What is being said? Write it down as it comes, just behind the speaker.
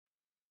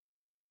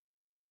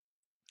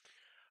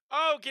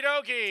Okie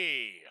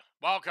dokie.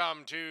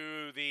 Welcome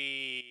to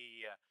the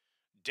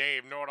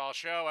Dave Nordahl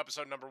Show,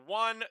 episode number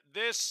 1.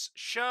 This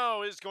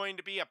show is going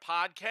to be a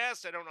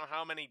podcast. I don't know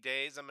how many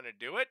days I'm going to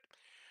do it,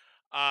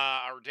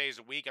 or days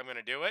a week I'm going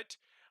to do it,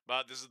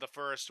 but this is the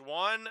first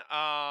one.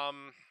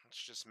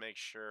 Let's just make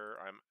sure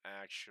I'm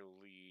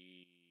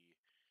actually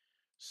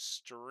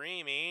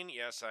streaming.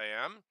 Yes, I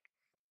am.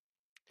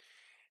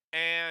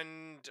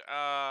 And,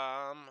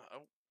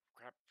 oh,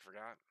 crap,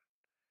 forgot.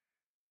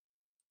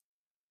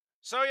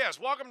 So yes,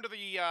 welcome to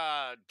the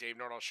Dave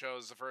Nordahl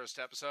Show's the first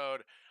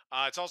episode.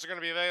 It's also going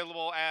to be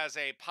available as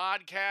a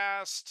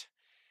podcast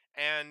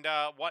and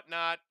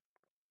whatnot.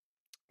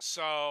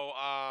 So,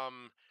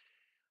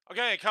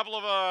 okay, a couple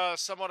of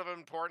somewhat of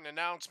important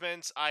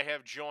announcements. I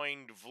have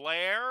joined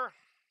Vlare,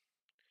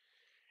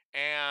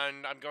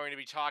 and I'm going to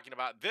be talking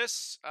about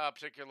this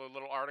particular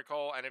little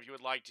article. And if you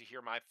would like to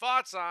hear my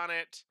thoughts on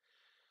it,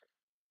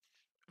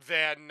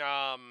 then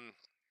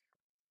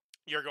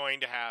you're going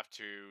to have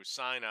to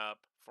sign up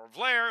for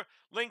Vlare.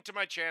 Link to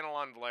my channel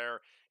on Vlare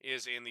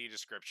is in the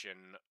description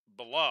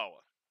below.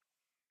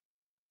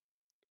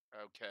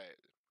 Okay.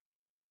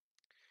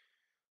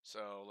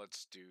 So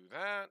let's do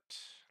that.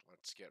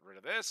 Let's get rid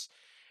of this.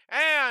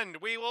 And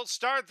we will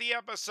start the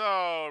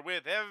episode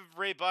with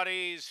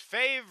everybody's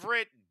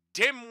favorite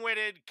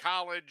dim-witted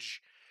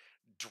college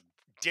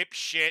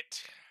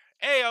dipshit,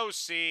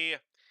 AOC.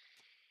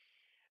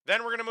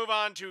 Then we're going to move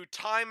on to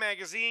Time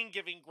Magazine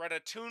giving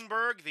Greta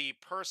Thunberg the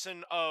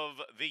Person of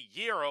the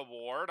Year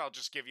award. I'll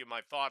just give you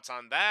my thoughts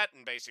on that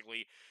and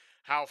basically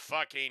how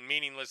fucking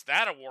meaningless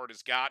that award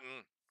has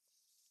gotten.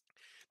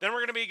 Then we're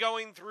going to be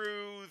going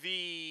through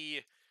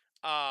the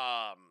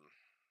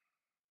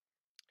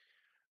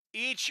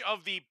each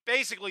of the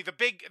basically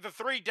the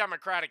three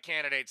Democratic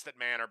candidates that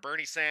matter: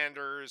 Bernie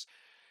Sanders,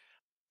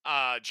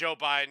 Joe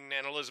Biden,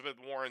 and Elizabeth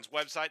Warren's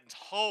website. And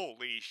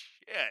holy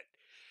shit.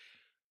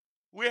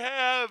 We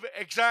have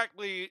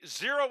exactly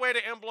zero way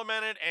to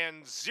implement it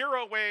and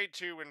zero way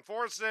to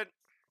enforce it.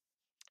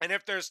 And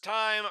if there's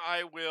time,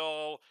 I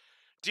will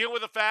deal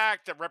with the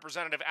fact that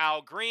Representative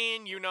Al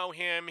Green, you know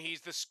him,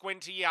 he's the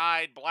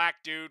squinty-eyed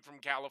black dude from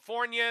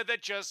California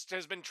that just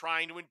has been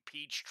trying to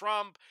impeach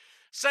Trump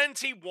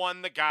since he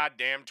won the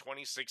goddamn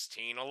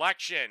 2016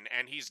 election,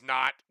 and he's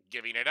not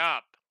giving it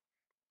up.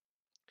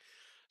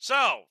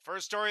 So,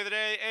 first story of the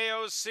day,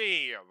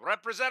 AOC.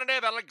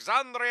 Representative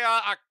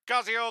Alexandria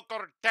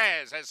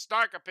Ocasio-Cortez has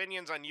stark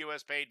opinions on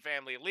U.S. paid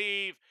family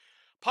leave.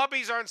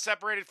 Puppies aren't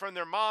separated from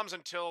their moms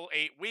until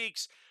 8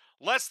 weeks.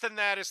 Less than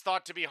that is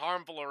thought to be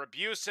harmful or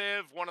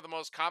abusive. One of the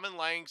most common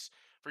lengths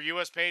for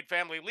U.S. paid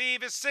family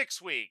leave is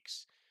 6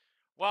 weeks.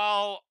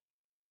 Well,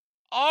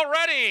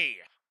 already,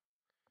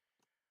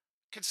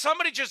 can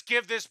somebody just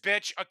give this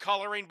bitch a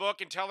coloring book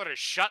and tell her to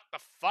shut the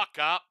fuck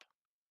up?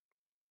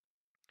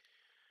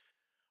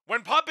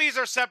 When puppies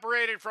are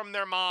separated from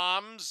their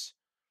moms,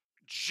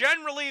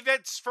 generally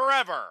that's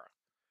forever.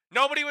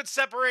 Nobody would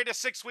separate a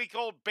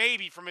 6-week-old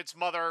baby from its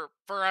mother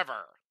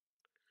forever.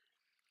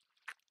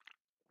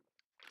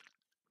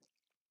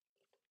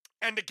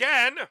 And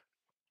again,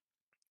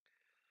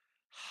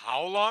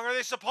 how long are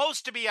they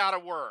supposed to be out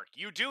of work?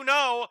 You do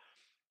know,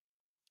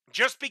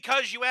 just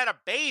because you had a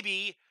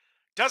baby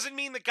doesn't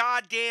mean the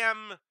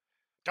goddamn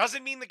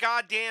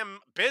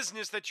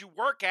business that you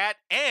work at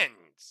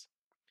ends.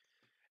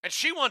 And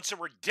she wants a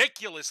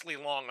ridiculously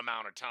long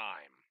amount of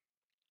time.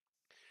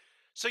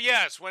 So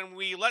yes, when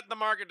we let the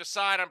market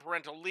decide on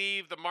parental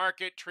leave, the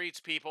market treats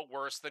people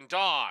worse than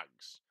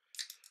dogs.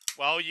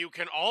 Well, you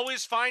can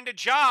always find a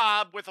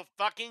job with a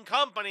fucking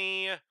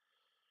company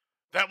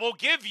that will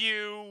give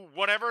you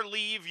whatever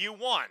leave you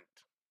want.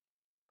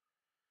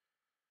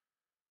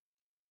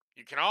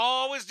 You can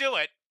always do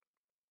it.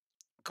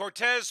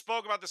 Cortez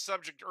spoke about the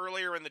subject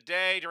earlier in the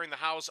day during the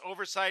House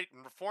Oversight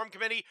and Reform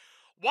Committee.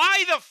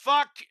 Why the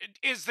fuck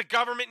is the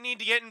government need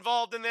to get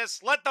involved in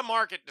this? Let the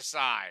market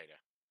decide.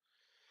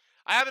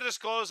 I have to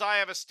disclose I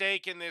have a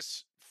stake in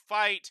this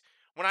fight.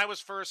 When I was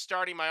first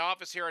starting my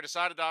office here, I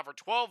decided to offer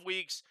 12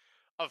 weeks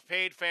of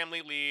paid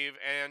family leave,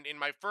 and in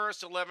my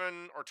first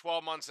 11 or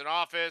 12 months in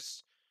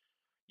office,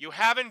 you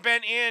haven't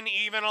been in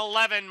even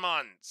 11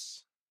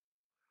 months.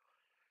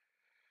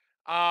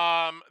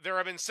 There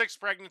have been 6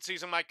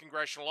 pregnancies in my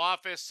congressional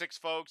office. 6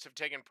 folks have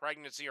taken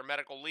pregnancy or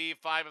medical leave.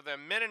 5 of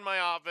them men in my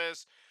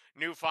office.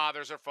 New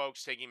fathers are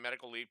folks taking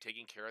medical leave,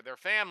 taking care of their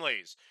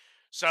families.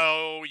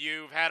 So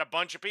you've had a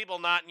bunch of people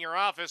not in your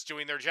office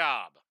doing their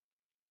job.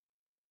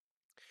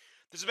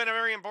 This has been a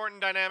very important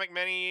dynamic.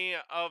 Many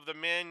of the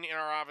men in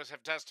our office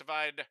have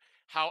testified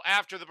how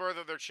after the birth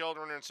of their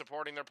children and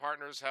supporting their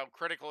partners, how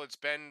critical it's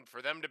been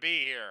for them to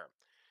be here.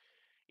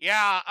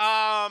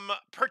 Yeah,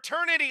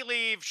 paternity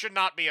leave should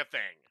not be a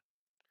thing.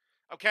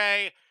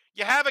 Okay?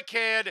 You have a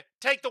kid,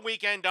 take the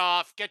weekend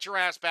off, get your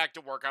ass back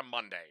to work on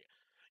Monday.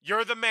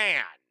 You're the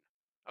man.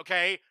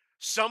 Okay?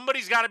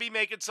 Somebody's got to be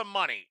making some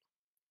money.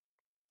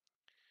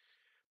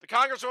 The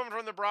Congresswoman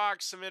from the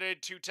Bronx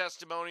submitted 2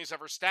 testimonies of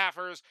her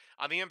staffers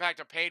on the impact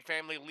of paid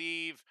family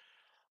leave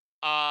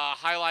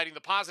highlighting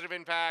the positive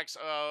impacts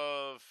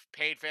of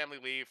paid family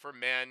leave for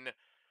men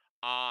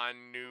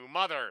on new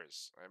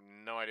mothers. I have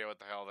no idea what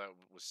the hell that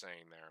was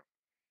saying there.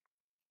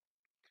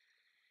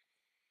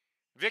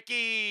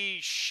 Vicky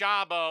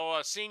Szabo,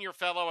 a senior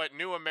fellow at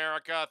New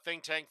America, a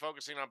think tank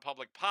focusing on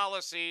public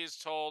policies,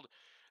 told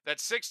that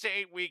 6 to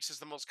 8 weeks is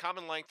the most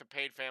common length of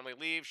paid family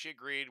leave. She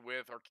agreed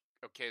with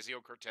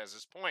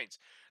Ocasio-Cortez's points.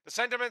 The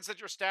sentiments that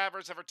your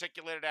staffers have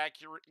articulated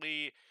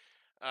accurately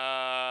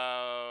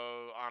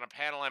on a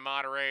panel I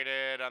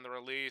moderated on the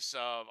release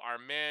of our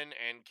Men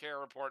and Care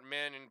Report,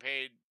 Men in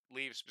Paid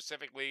Leave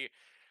specifically.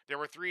 There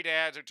were 3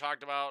 dads who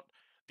talked about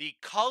the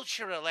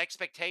cultural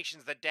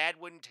expectations that dad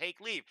wouldn't take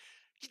leave.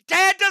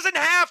 Dad doesn't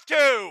have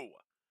to.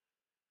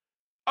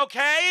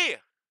 Okay?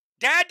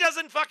 Dad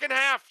doesn't fucking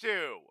have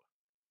to.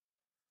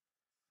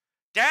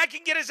 Dad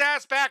can get his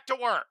ass back to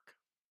work.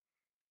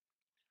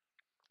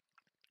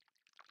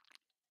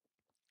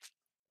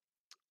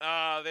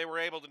 They were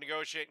able to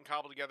negotiate and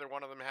cobble together.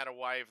 One of them had a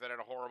wife that had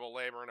a horrible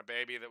labor and a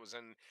baby that was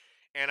in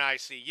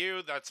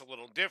NICU. That's a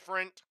little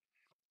different.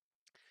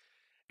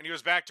 And he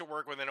was back to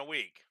work within a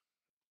week.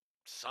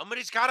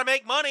 Somebody's got to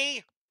make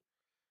money.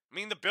 I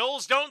mean, the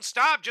bills don't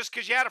stop just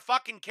because you had a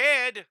fucking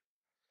kid.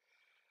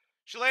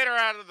 She later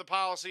added the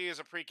policy as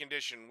a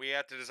precondition. We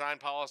have to design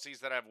policies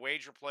that have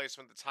wage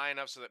replacement that's high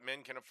enough so that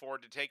men can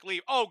afford to take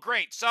leave. Oh,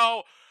 great.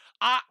 So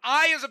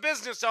I as a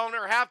business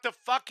owner, have to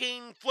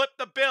fucking flip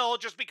the bill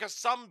just because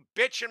some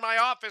bitch in my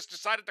office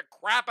decided to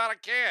crap out a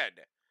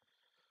kid.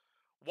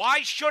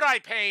 Why should I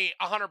pay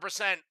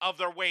 100% of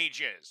their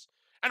wages?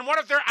 And what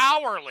if they're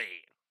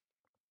hourly?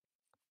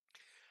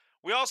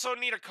 We also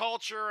need a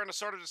culture and a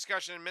sort of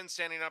discussion and men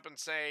standing up and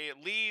say,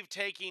 leave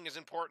taking is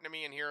important to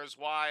me and here is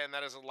why, and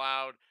that has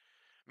allowed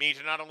me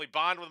to not only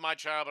bond with my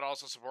child, but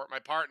also support my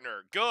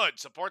partner. Good.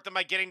 Support them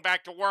by getting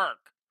back to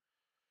work.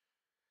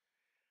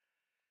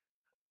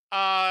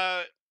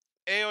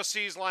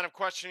 AOC's line of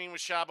questioning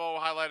with Szabo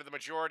highlighted the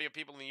majority of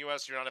people in the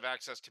U.S. do not have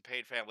access to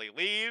paid family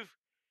leave.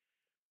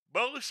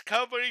 Most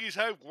companies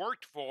I've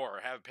worked for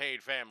have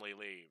paid family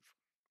leave.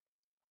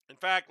 In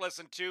fact, less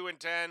than 2 in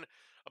 10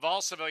 of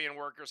all civilian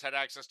workers had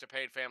access to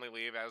paid family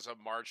leave as of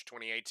March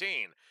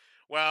 2018.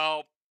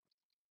 Well,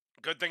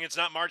 good thing it's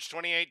not March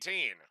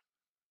 2018.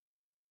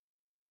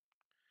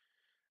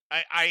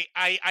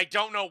 I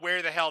don't know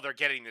where the hell they're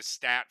getting this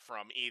stat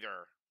from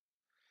either.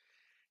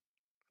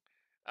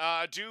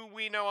 Do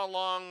we know how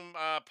long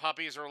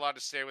puppies are allowed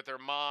to stay with their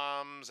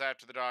moms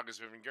after the dog has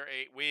been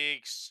 8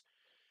 weeks?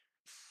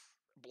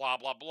 Blah,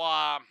 blah,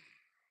 blah.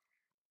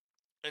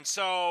 And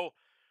so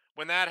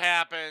when that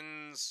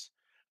happens,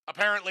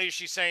 apparently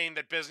she's saying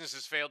that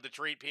businesses failed to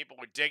treat people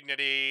with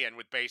dignity and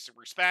with basic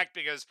respect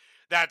because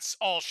that's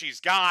all she's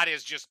got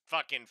is just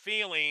fucking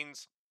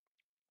feelings.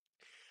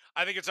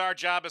 I think it's our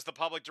job as the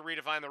public to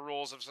redefine the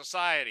rules of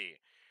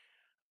society.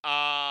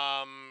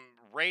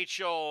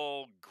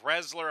 Rachel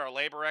Gressler, a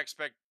labor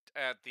expert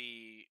at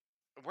the...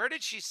 Where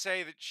did she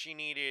say that she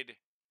needed...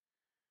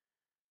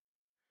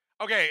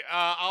 Okay,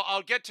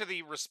 I'll get to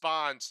the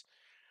response.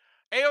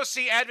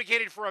 AOC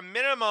advocated for a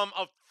minimum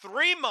of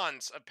 3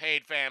 months of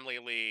paid family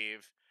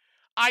leave.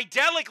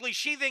 Ideally,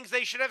 she thinks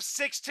they should have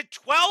 6 to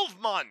 12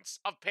 months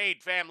of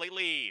paid family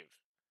leave.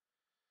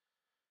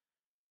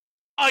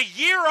 A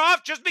year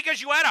off just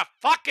because you had a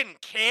fucking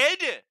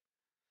kid?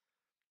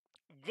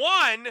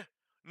 One,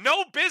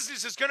 no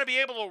business is going to be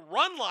able to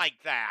run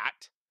like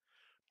that.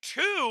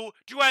 2,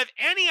 do you have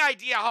any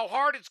idea how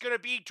hard it's going to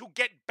be to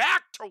get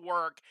back to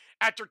work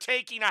after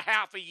taking a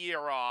half a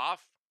year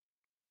off?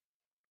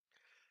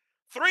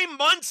 3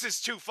 months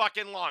is too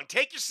fucking long.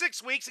 Take your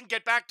 6 weeks and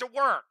get back to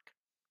work.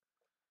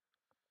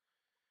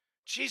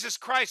 Jesus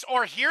Christ.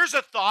 Or here's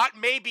a thought.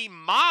 Maybe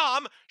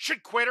mom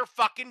should quit her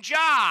fucking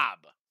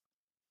job.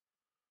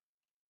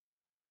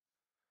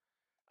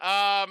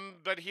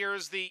 But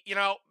here's the, do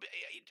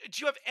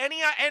you have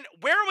any, and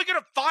where are we going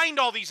to find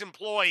all these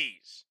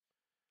employees?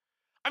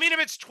 I mean, if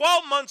it's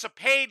 12 months of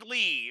paid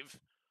leave,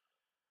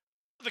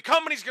 the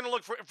company's going to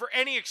look for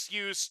any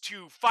excuse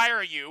to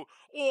fire you,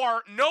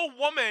 or no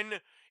woman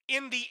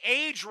in the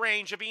age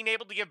range of being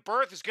able to give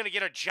birth is going to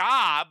get a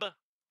job.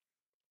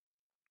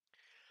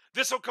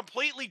 This will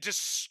completely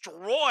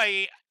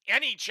destroy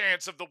any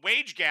chance of the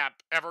wage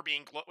gap ever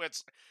being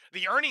closed,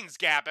 the earnings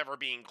gap ever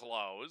being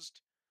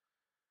closed.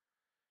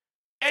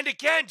 And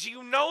again, do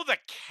you know the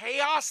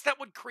chaos that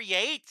would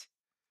create?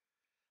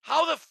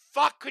 How the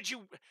fuck could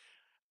you...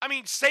 I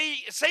mean,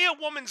 say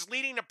a woman's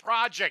leading a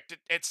project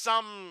at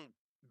some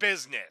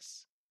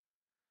business.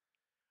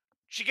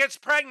 She gets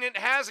pregnant,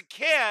 has a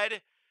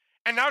kid,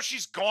 and now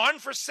she's gone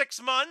for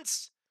 6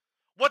 months?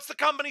 What's the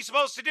company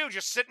supposed to do?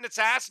 Just sit in its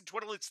ass and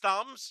twiddle its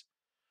thumbs?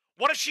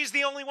 What if she's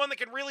the only one that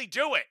can really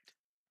do it?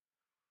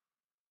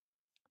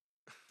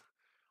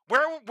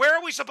 Where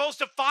are we supposed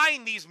to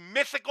find these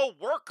mythical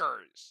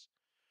workers?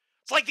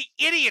 It's like the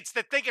idiots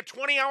that think a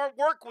 20-hour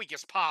work week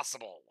is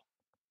possible.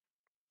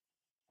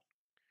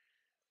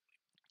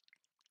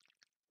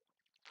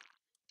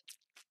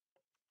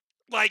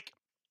 Like,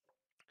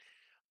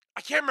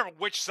 I can't remember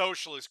which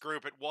socialist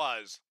group it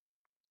was,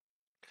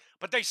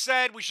 But they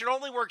said we should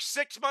only work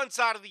 6 months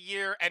out of the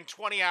year and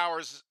 20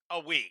 hours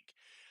a week.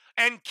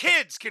 And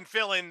kids can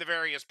fill in the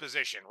various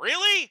position.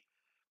 Really?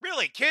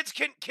 Really, kids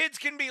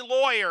can be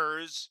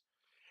lawyers,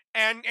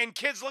 and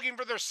kids looking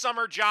for their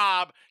summer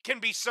job can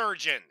be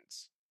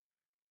surgeons.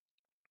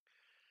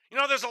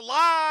 There's a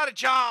lot of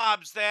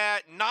jobs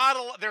that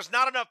there's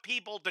not enough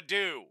people to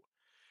do,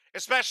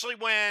 especially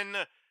when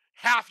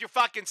half your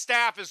fucking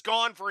staff is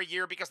gone for a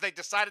year because they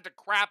decided to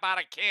crap out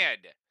a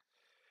kid.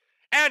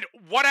 And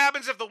what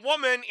happens if the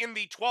woman in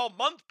the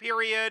 12-month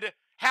period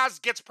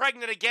gets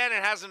pregnant again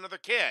and has another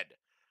kid?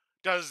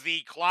 Does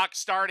the clock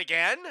start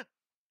again?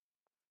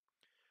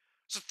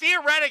 So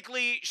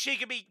theoretically, she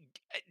could be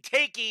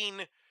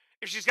taking,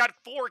 if she's got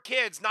 4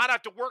 kids, not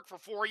have to work for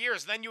 4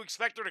 years. Then you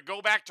expect her to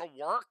go back to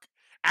work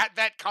at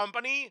that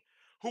company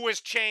who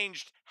has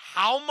changed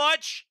how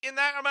much in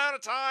that amount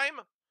of time?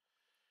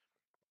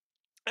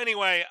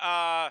 Anyway,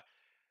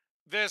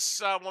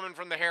 this woman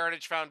from the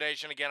Heritage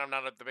Foundation, again, I'm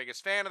not the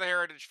biggest fan of the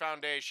Heritage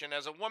Foundation.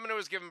 As a woman who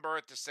has given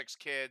birth to 6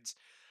 kids,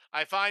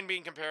 I find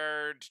being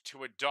compared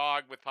to a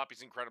dog with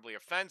puppies incredibly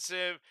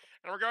offensive.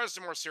 And in regards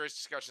to more serious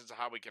discussions of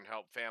how we can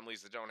help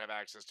families that don't have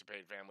access to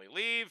paid family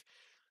leave,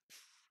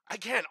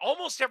 again,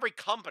 almost every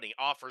company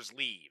offers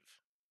leave.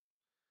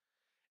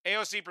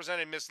 AOC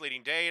presented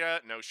misleading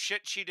data. No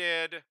shit, she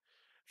did.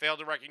 Failed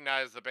to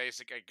recognize the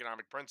basic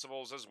economic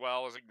principles, as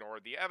well as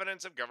ignored the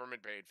evidence of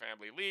government paid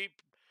family leave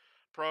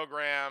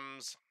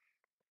programs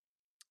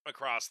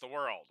across the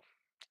world.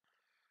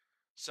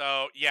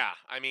 So, yeah,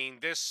 I mean,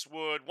 this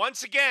would,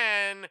 once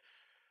again,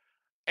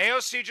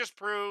 AOC just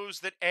proves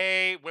that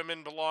A,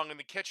 women belong in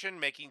the kitchen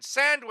making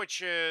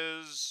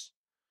sandwiches,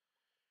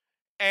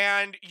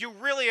 and you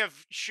really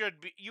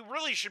should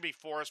be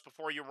forced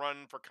before you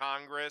run for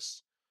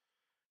Congress.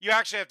 You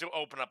actually have to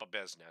open up a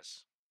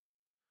business.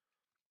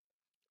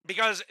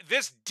 Because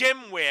this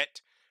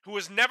dimwit who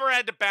has never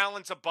had to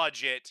balance a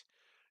budget,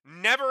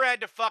 never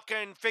had to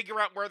fucking figure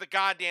out where the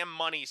goddamn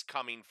money's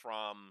coming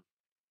from,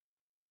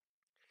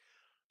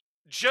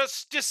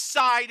 just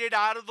decided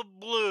out of the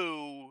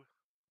blue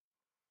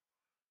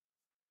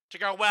to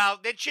go, well,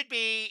 it should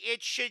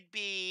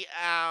be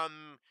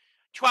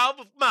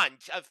 12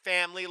 months of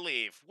family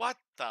leave. What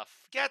the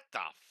get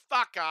the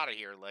fuck out of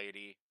here,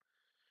 lady.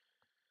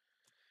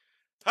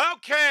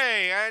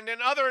 Okay, and in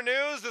other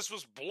news, this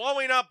was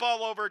blowing up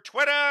all over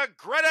Twitter.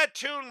 Greta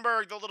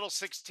Thunberg, the little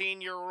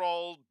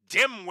 16-year-old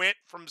dimwit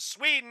from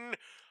Sweden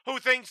who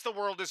thinks the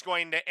world is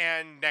going to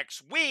end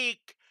next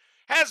week,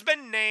 has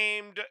been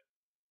named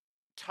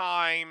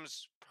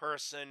Times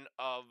Person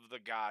of the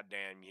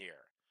Goddamn Year.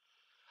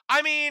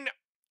 I mean,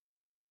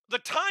 the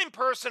Time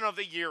Person of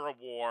the Year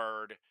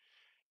award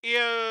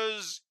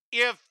is,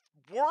 if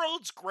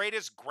World's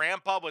Greatest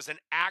Grandpa was an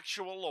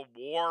actual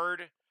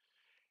award,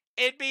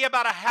 it'd be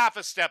about a half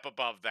a step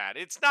above that.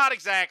 It's not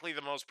exactly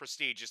the most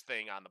prestigious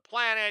thing on the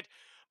planet,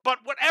 but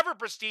whatever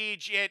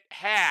prestige it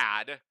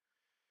had,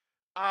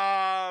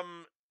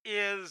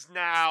 is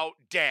now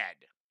dead.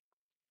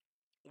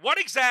 What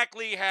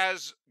exactly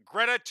has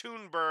Greta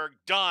Thunberg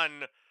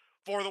done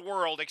for the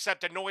world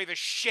except annoy the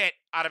shit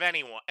out of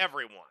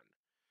everyone?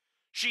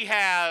 She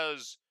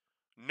has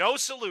no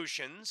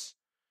solutions.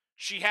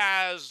 She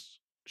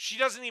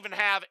doesn't even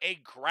have a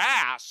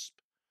grasp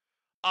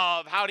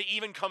of how to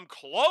even come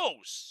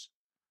close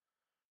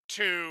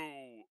to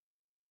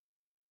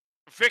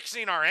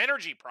fixing our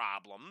energy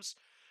problems.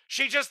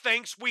 She just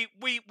thinks we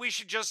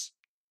should just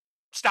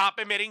stop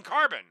emitting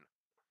carbon.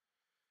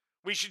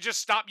 We should just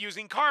stop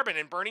using carbon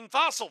and burning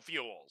fossil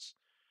fuels.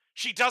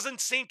 She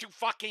doesn't seem to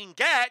fucking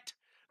get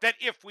that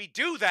if we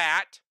do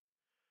that,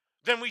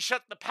 then we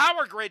shut the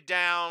power grid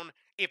down,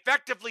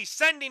 effectively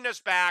sending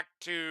us back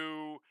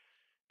to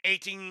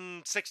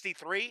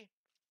 1863.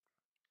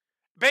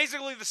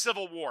 Basically the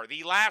Civil War,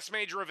 the last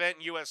major event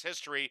in U.S.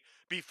 history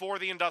before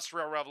the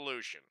Industrial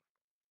Revolution.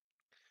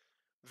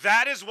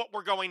 That is what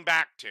we're going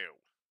back to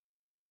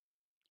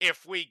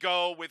if we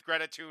go with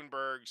Greta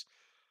Thunberg's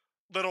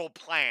little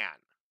plan.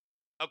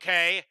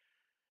 Okay?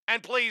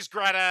 And please,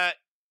 Greta,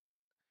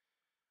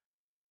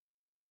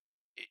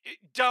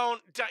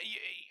 don't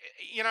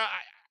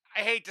I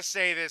hate to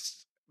say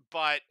this,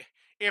 but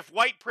if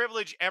white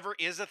privilege ever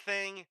is a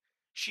thing,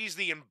 she's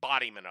the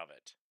embodiment of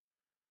it.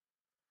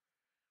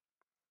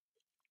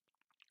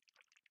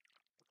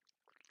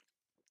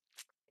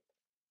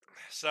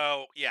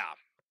 So, yeah.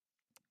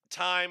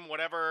 Time,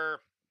 whatever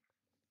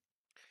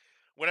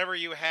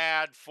you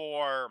had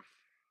for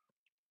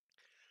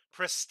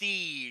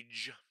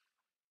prestige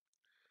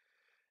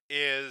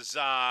is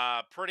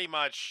pretty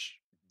much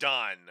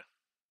done.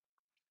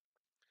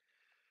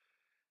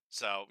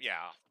 So,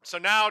 yeah. So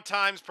now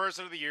Times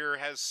Person of the Year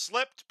has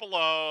slipped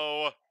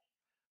below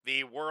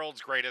the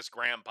World's Greatest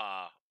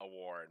Grandpa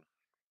Award.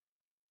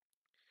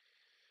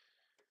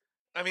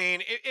 I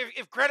mean,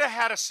 if Greta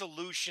had a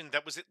solution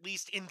that was at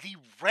least in the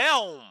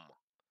realm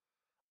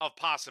of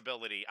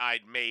possibility,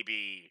 I'd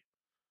maybe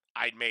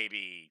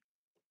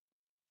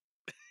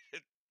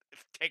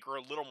take her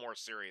a little more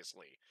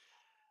seriously.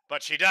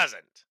 But she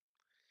doesn't.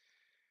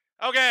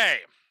 Okay.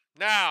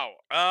 Now,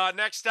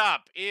 next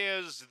up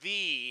is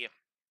the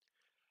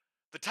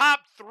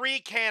top three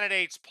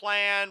candidates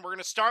plan. We're going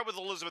to start with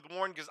Elizabeth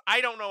Warren because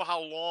I don't know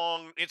how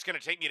long it's going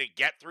to take me to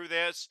get through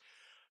this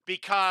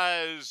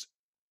because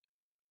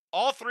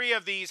all three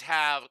of these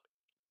have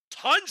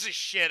tons of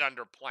shit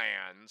under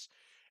plans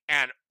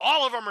and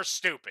all of them are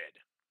stupid.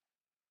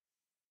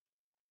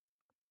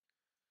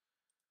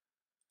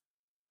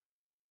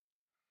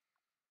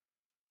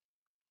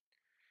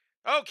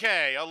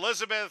 Okay,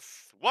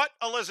 Elizabeth, what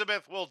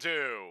Elizabeth will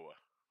do.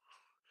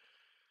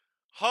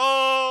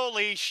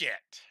 Holy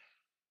shit.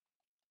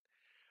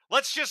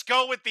 Let's just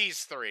go with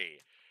these three.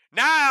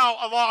 Now,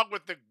 along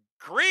with the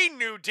Green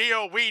New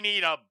Deal, we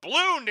need a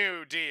Blue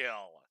New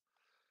Deal.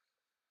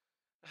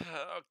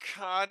 Oh,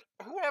 God.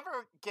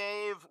 Whoever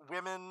gave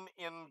women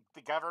in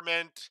the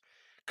government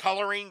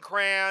coloring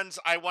crayons,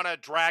 I want to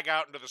drag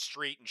out into the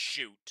street and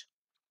shoot.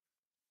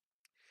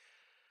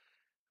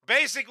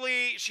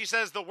 Basically, she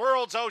says the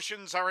world's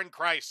oceans are in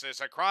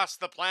crisis. Across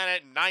the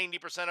planet,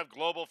 90% of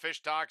global fish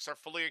stocks are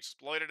fully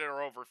exploited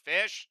or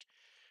overfished.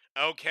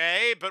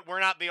 Okay, but we're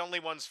not the only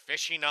ones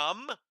fishing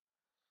them.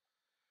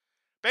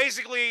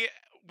 Basically,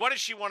 what does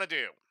she want to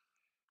do?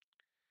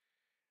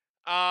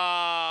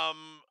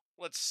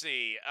 Let's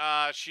see.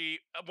 She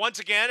once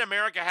again,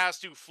 America has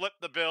to flip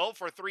the bill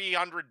for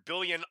 300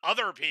 billion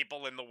other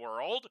people in the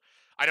world.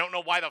 I don't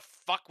know why the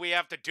fuck we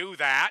have to do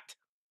that.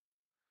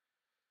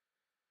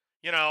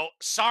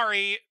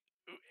 Sorry,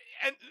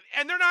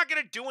 and they're not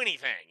going to do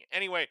anything.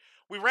 Anyway,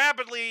 we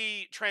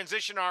rapidly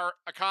transition our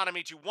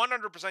economy to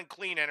 100%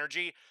 clean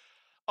energy.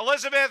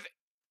 Elizabeth,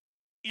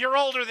 you're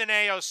older than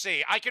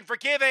AOC. I can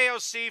forgive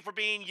AOC for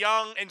being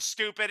young and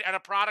stupid and a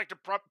product of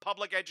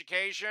public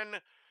education.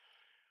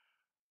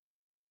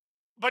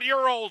 But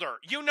you're older.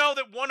 You know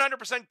that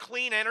 100%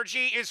 clean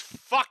energy is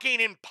fucking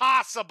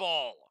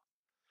impossible.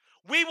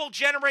 We will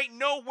generate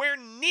nowhere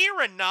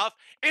near enough,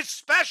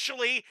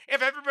 especially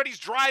if everybody's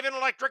driving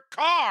electric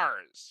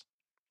cars.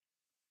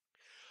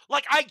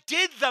 Like, I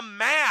did the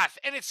math,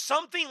 and it's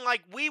something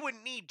like we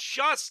would need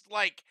just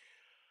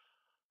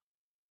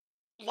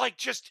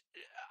just,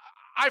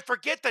 I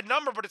forget the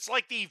number, but it's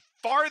like the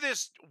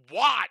farthest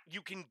watt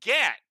you can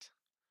get.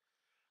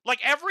 Like,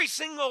 every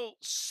single,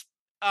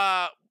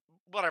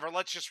 whatever,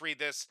 let's just read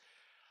this.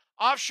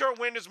 Offshore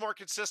wind is more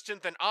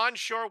consistent than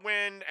onshore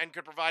wind and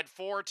could provide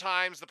 4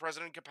 times the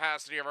present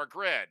capacity of our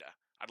grid.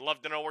 I'd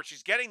love to know where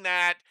she's getting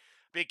that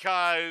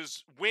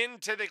because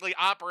wind typically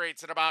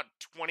operates at about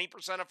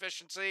 20%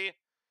 efficiency.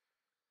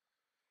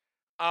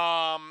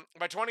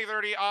 By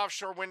 2030,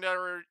 offshore wind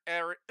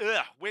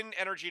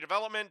energy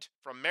development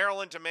from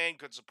Maryland to Maine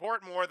could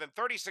support more than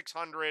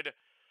 3,600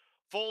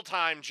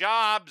 full-time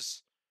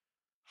jobs.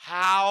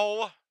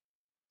 How?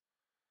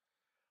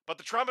 But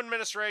the Trump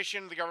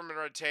administration, the government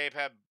red tape,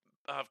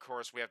 of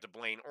course, we have to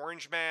blame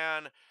Orange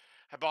Man,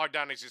 have bogged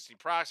down existing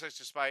process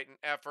despite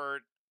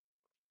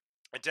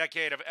a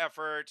decade of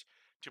effort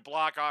to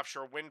block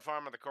offshore wind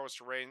farm on the coast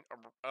of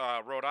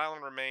Rhode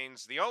Island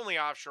remains the only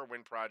offshore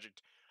wind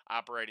project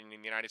operating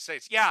in the United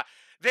States. Yeah,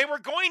 they were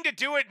going to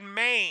do it in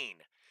Maine.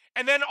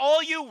 And then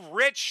all you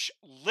rich,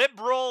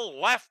 liberal,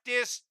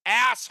 leftist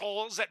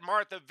assholes at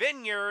Martha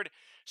Vineyard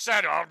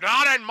said, oh,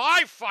 not in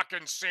my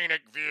fucking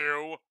scenic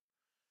view.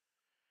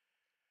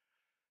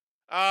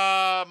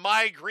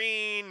 My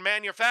green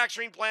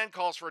manufacturing plan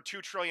calls for a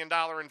 $2 trillion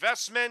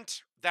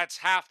investment. That's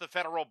half the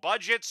federal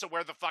budget, so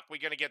where the fuck are we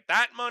going to get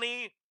that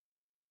money?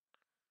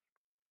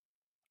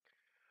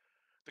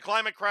 The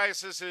climate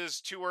crisis is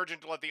too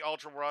urgent to let the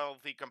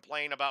ultra-wealthy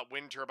complain about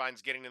wind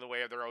turbines getting in the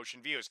way of their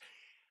ocean views.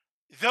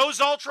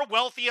 Those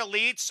ultra-wealthy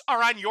elites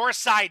are on your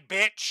side,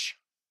 bitch.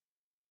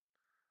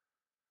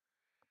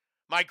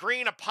 My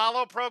green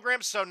Apollo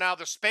program, so now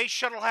the space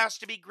shuttle has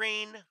to be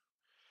green,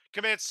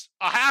 commits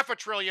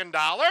 $500 billion.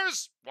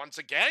 Once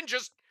again,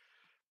 just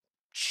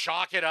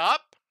chalk it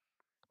up.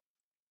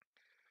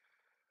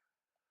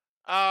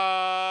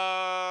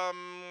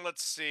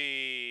 Let's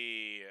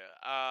see.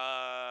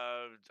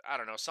 I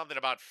don't know, something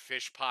about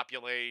fish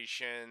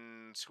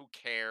populations. Who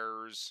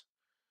cares?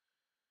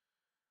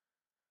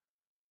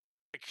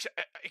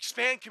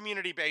 Expand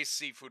community-based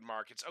seafood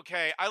markets.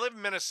 Okay, I live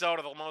in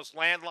Minnesota, the most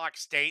landlocked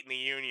state in the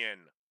union.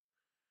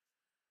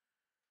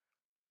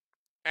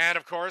 And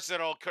of course,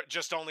 it'll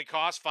just only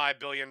cost $5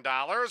 billion.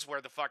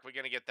 Where the fuck are we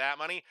going to get that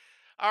money?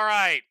 All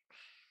right.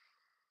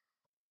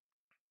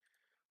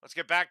 Let's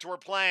get back to our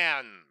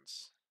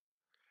plans.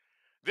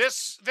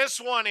 This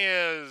one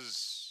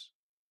is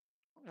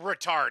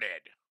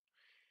retarded.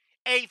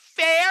 A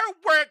fair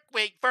work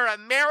week for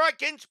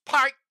Americans'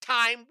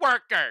 part-time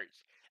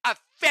workers. A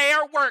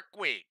fair work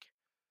week.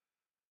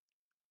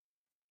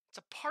 It's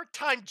a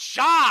part-time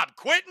job.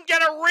 Quit and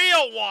get a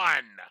real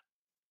one.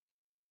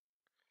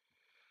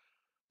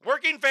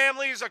 Working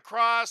families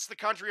across the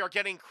country are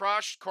getting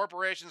crushed.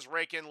 Corporations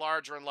rake in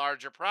larger and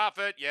larger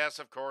profit. Yes,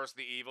 of course,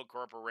 the evil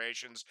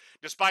corporations.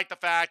 Despite the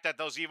fact that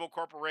those evil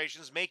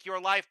corporations make your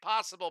life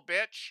possible,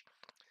 bitch.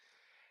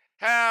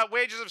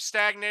 Wages have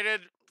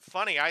stagnated.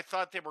 Funny, I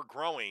thought they were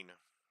growing.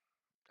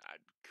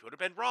 could have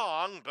been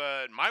wrong,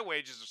 but my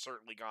wages have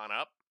certainly gone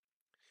up.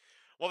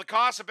 Well, the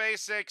cost of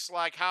basics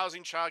like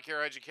housing,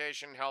 childcare,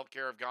 education,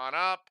 healthcare have gone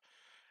up.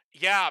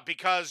 Yeah,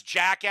 because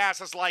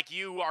jackasses like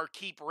you are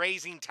keep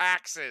raising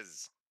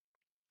taxes.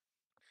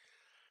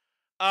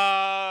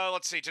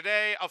 Let's see.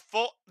 Today, a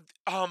full.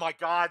 Oh my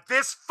God,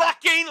 this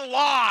fucking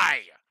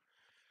lie!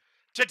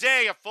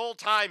 Today, a full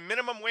time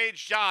minimum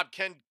wage job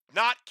can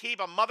not keep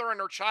a mother and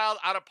her child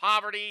out of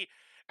poverty,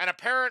 and a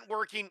parent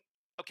working.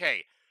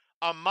 Okay,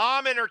 a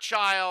mom and her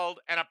child,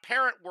 and a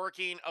parent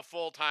working a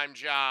full time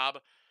job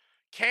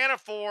can't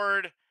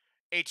afford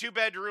a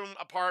 2-bedroom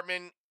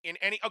apartment in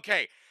any.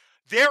 Okay,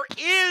 there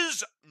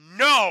is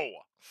no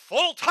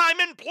full time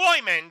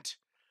employment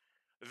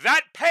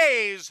that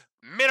pays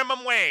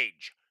minimum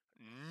wage.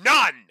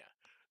 None.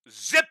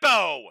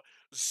 Zippo.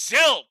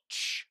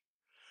 Zilch.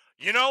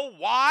 You know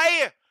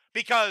why?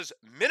 Because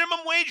minimum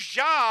wage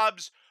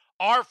jobs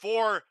are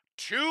for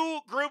two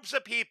groups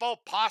of people,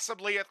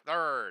 possibly a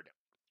third.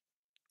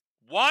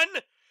 One,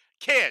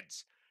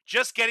 kids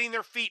just getting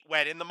their feet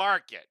wet in the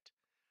market.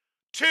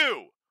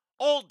 Two,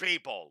 old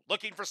people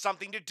looking for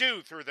something to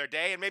do through their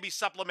day and maybe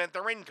supplement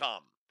their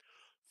income.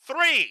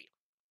 Three,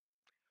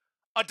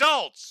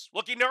 adults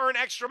looking to earn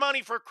extra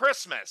money for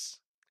Christmas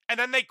and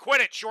then they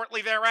quit it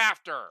shortly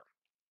thereafter.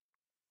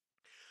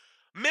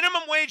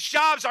 Minimum wage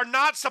jobs are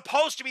not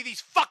supposed to be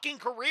these fucking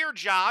career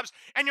jobs,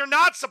 and you're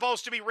not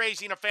supposed to be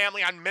raising a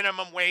family on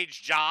minimum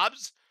wage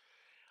jobs.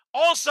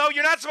 Also,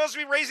 you're not supposed to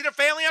be raising a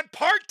family on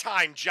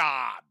part-time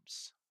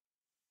jobs.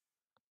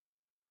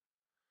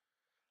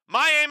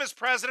 My aim as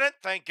president,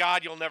 thank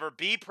God you'll never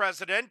be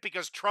president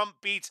because Trump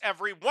beats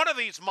every one of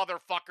these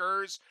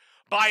motherfuckers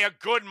by a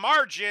good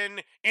margin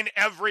in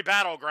every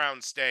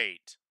battleground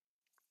state,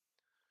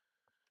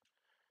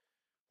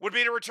 would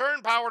be to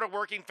return power to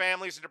working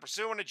families and to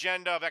pursue an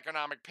agenda of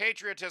economic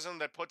patriotism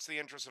that puts the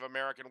interests of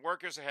American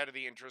workers ahead of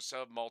the interests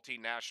of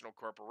multinational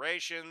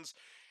corporations.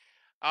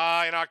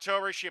 In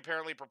October, she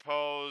apparently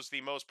proposed the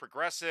most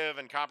progressive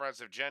and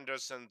comprehensive agenda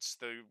since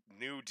the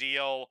New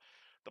Deal.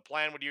 The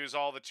plan would use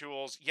all the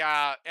tools.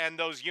 Yeah, and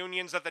those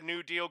unions that the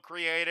New Deal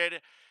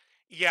created,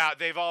 yeah,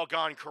 they've all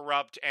gone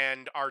corrupt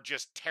and are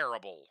just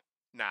terrible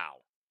now.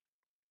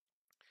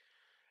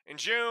 In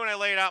June, I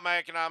laid out my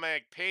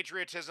economic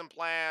patriotism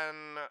plan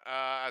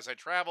as I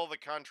travel the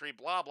country,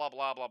 blah, blah,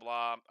 blah, blah,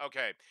 blah.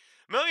 Okay.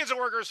 Millions of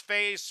workers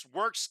face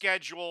work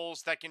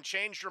schedules that can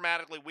change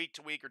dramatically week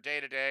to week or day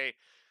to day,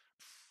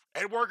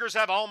 and workers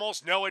have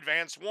almost no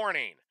advance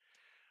warning.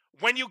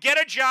 When you get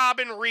a job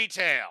in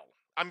retail,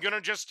 I'm going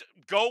to just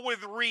go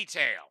with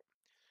retail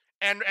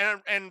and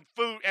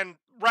food and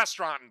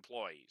restaurant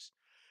employees.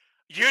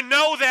 You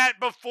know that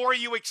before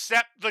you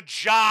accept the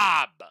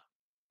job.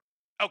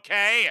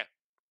 Okay?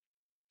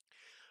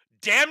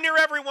 Damn near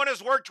everyone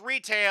has worked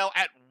retail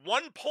at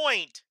one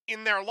point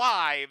in their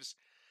lives,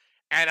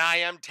 and I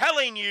am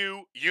telling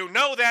you, you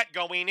know that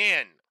going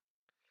in.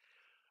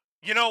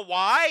 You know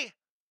why?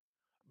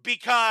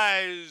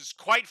 Because,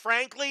 quite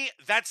frankly,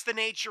 that's the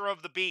nature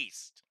of the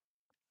beast.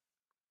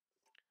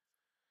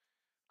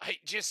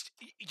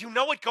 You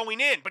know it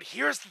going in, but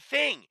here's the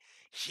thing.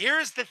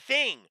 Here's the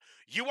thing.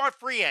 You are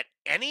free at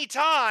any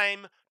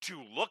time to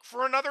look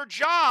for another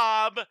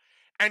job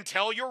and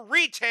tell your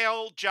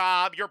retail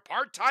job, your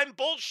part-time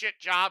bullshit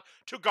job,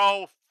 to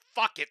go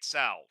fuck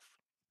itself.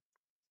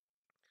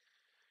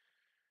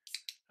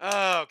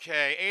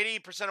 Okay,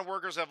 80% of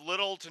workers have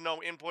little to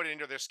no input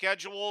into their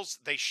schedules.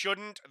 They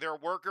shouldn't. They're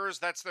workers.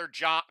 That's their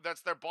job.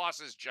 That's their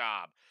boss's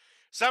job.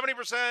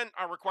 70%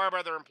 are required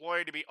by their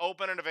employer to be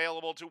open and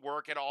available to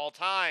work at all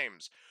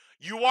times.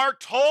 You are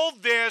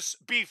told this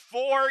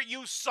before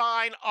you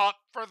sign up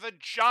for the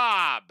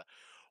job.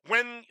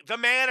 When the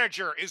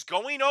manager is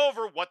going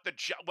over what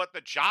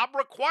the job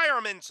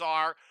requirements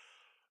are,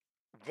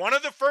 one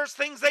of the first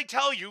things they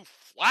tell you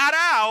flat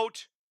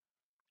out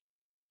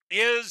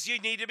is you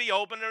need to be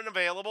open and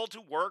available to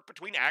work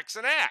between X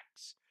and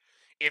X.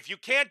 If you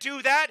can't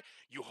do that,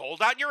 you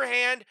hold out your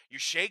hand, you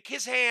shake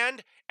his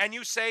hand, and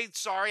you say,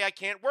 sorry, I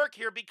can't work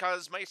here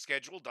because my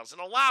schedule doesn't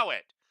allow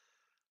it.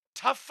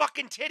 Tough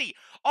fucking titty.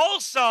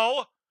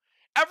 Also,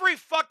 every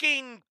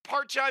fucking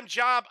part-time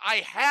job I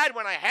had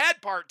when I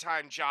had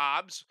part-time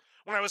jobs,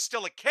 when I was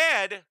still a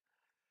kid,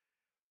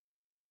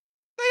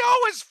 they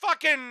always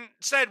fucking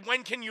said,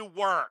 when can you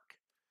work?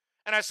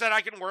 And I said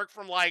I can work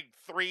from like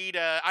 3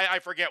 to, I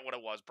forget what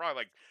it was,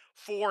 probably like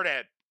 4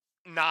 to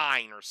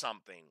 9 or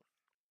something.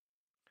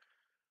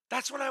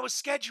 That's when I was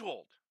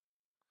scheduled.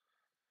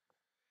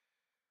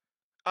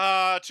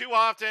 Too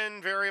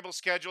often, variable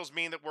schedules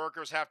mean that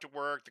workers have to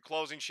work the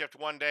closing shift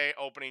one day,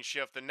 opening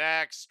shift the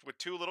next, with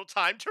too little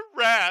time to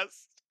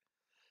rest.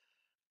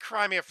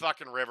 Cry me a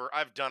fucking river.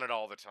 I've done it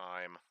all the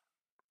time.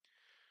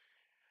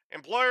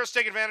 Employers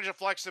take advantage of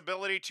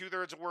flexibility.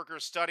 2/3 of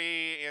workers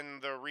study in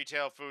the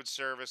retail food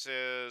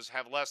services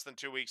have less than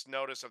 2 weeks'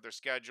 notice of their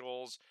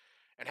schedules,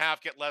 and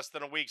half get less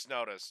than a week's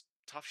notice.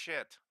 Tough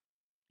shit.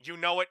 You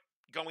know it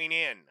going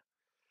in.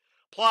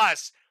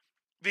 Plus,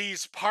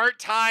 these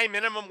part-time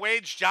minimum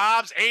wage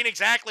jobs ain't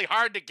exactly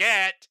hard to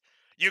get.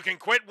 You can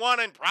quit one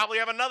and probably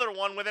have another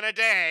one within a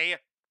day.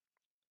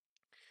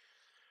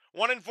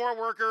 1 in 4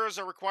 workers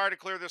are required to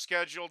clear their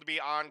schedule to be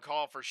on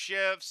call for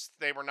shifts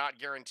they were not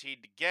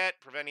guaranteed to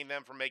get, preventing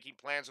them from making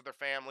plans with their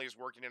families,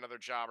 working another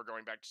job, or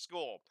going back to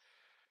school.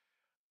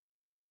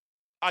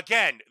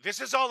 Again, this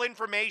is all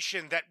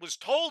information that was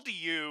told to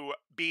you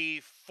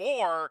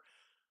before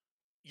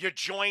you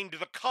joined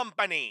the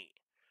company.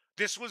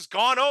 This was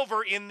gone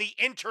over in the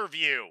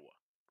interview.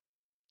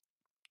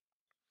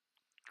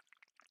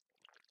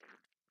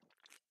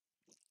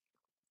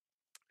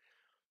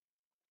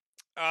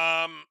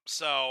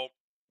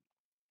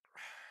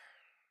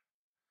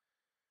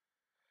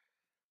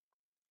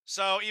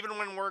 So even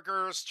when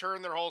workers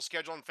turn their whole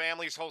schedule and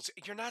families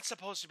you're not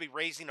supposed to be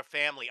raising a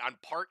family on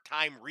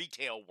part-time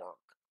retail work.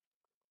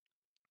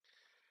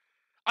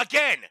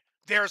 Again,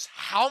 there's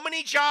how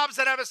many jobs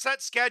that have a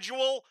set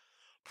schedule?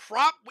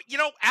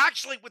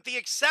 Actually, with the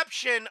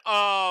exception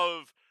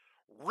of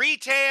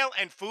retail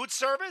and food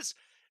service,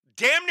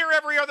 damn near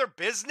every other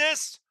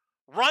business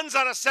runs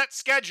on a set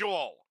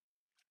schedule.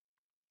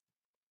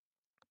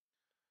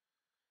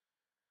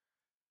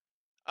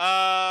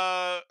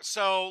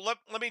 So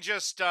let me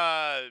just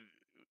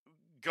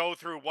go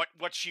through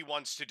what she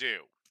wants to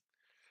do.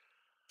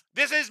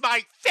 This is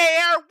my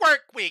fair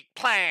work week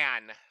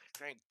plan.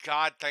 Thank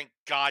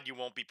God you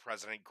won't be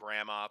president,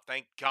 Grandma.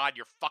 Thank God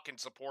your fucking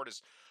support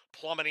is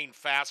plummeting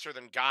faster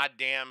than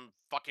goddamn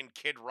fucking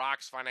Kid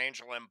Rock's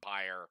financial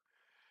empire.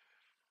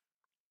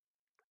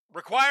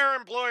 Require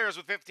employers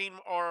with 15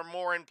 or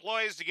more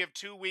employees to give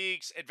 2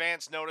 weeks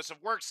advance notice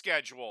of work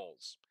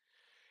schedules.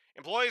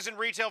 Employees in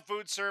retail,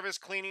 food service,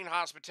 cleaning,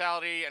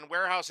 hospitality, and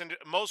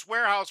most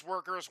warehouse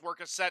workers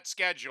work a set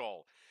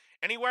schedule.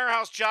 Any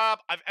warehouse job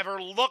I've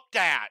ever looked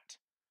at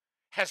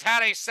has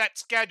had a set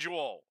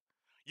schedule.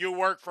 You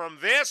work from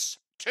this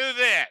to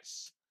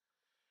this.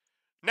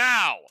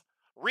 Now,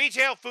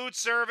 retail, food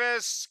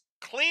service,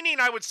 cleaning,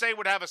 I would say,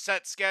 would have a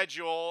set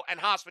schedule, and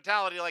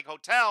hospitality, like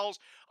hotels,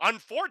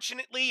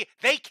 unfortunately,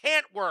 they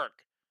can't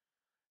work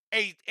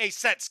a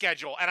set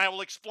schedule, and I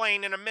will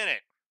explain in a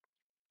minute.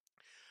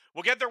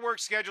 Will get their work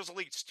schedules at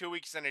least 2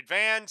 weeks in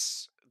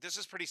advance. This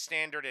is pretty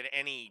standard at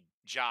any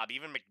job,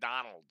 even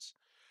McDonald's.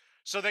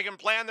 So they can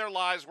plan their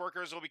lives.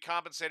 Workers will be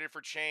compensated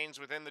for change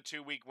within the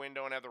 2-week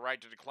window and have the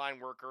right to decline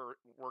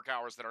work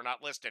hours that are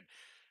not listed.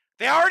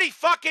 They already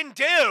fucking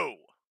do.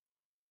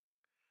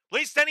 At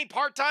least any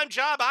part-time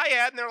job I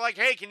had, and they're like,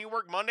 hey, can you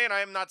work Monday? And I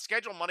am not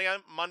scheduled Monday.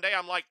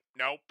 I'm like,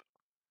 nope.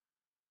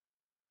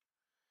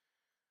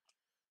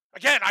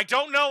 Again, I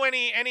don't know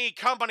any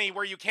company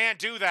where you can't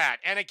do that.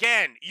 And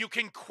again, you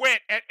can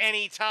quit at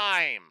any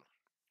time.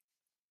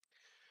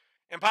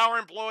 Empower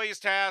employees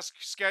to task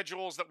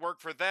schedules that work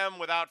for them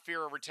without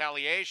fear of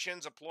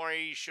retaliations.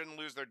 Employees shouldn't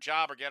lose their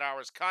job or get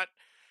hours cut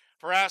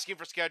for asking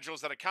for schedules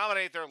that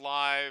accommodate their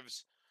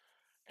lives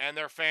and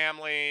their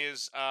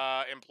families.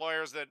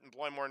 Employers that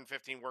employ more than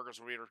 15 workers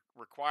will be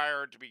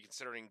required to be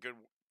considering good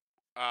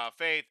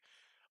faith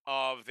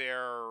of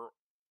their.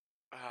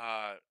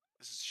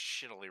 This is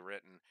shittily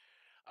written.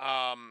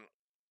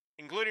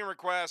 Including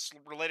requests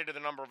related to the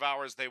number of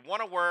hours they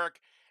want to work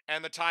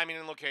and the timing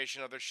and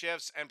location of their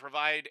shifts, and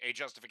provide a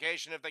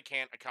justification if they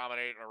can't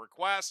accommodate a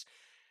request.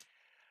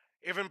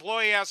 If an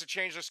employee has to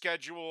change their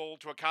schedule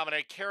to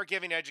accommodate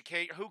caregiving,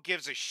 educate, who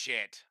gives a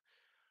shit?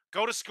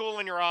 Go to school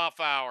in your off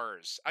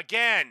hours.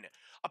 Again,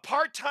 a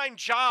part-time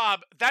job,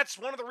 that's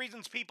one of the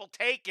reasons people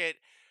take it,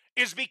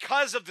 is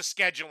because of the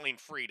scheduling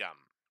freedom.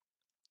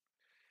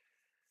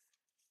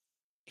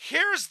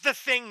 Here's the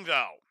thing,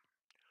 though.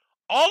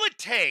 All it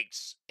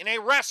takes in a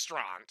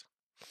restaurant,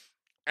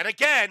 and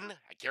again,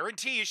 I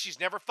guarantee you she's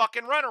never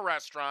fucking run a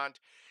restaurant,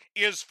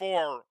 is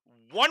for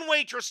one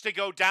waitress to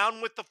go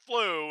down with the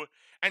flu,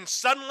 and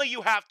suddenly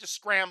you have to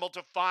scramble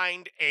to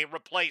find a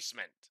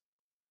replacement.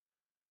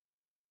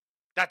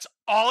 That's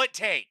all it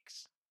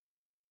takes.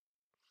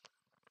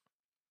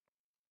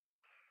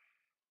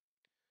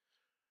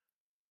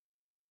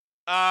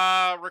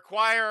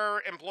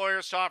 Require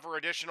employers to offer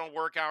additional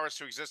work hours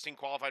to existing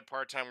qualified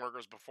part-time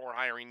workers before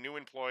hiring new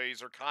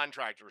employees or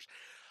contractors.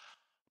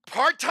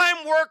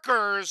 Part-time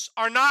workers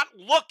are not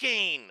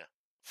looking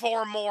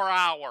for more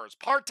hours.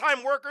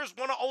 Part-time workers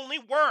want to only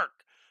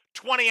work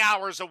 20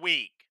 hours a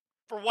week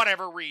for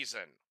whatever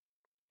reason.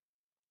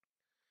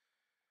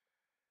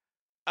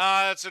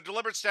 It's a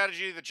deliberate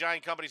strategy that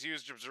giant companies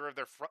use to preserve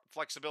their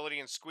flexibility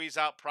and squeeze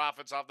out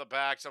profits off the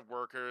backs of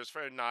workers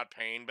for not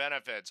paying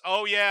benefits.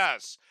 Oh,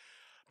 yes.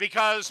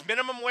 Because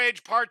minimum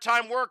wage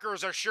part-time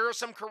workers are sure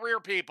some career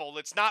people.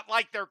 It's not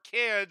like they're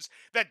kids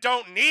that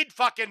don't need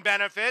fucking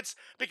benefits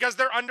because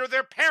they're under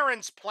their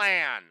parents'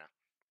 plan.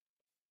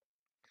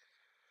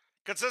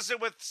 Consistent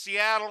with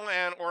Seattle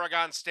and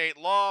Oregon state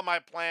law, my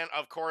plan,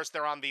 of course,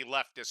 they're on the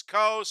leftist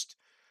coast.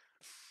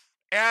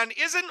 And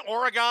isn't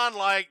Oregon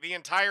like the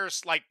entire,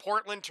 like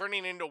Portland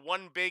turning into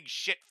one big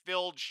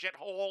shit-filled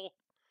shithole?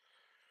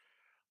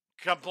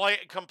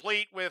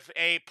 Complete with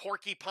a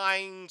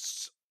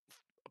porcupine's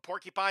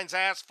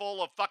ass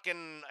full of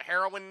fucking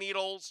heroin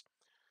needles.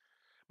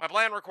 My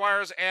plan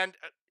requires, and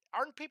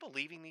aren't people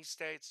leaving these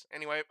states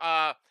anyway?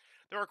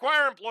 They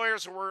require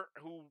employers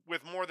who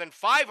with more than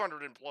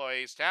 500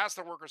 employees to ask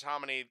their workers how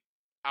many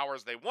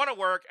hours they want to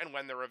work and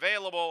when they're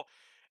available,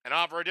 and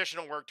offer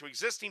additional work to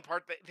existing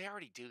part. They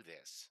already do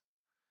this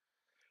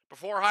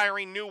before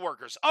hiring new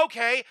workers.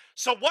 Okay,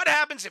 so what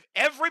happens if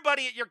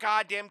everybody at your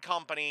goddamn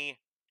company,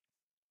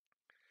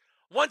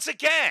 once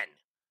again,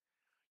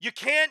 you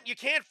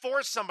can't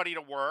force somebody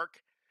to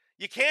work.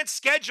 You can't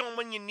schedule them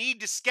when you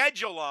need to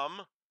schedule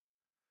them.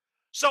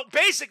 So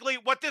basically,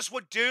 what this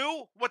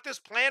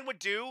plan would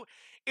do,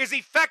 is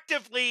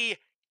effectively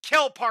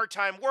kill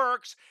part-time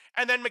works,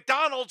 and then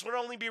McDonald's would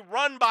only be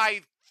run by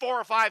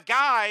 4 or 5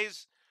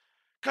 guys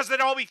because they'd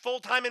all be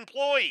full-time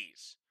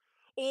employees.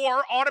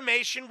 Or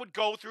automation would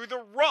go through the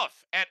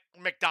roof at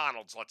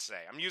McDonald's, let's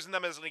say. I'm using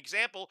them as an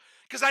example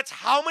because that's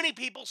how many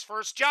people's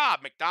first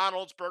job.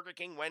 McDonald's, Burger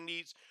King,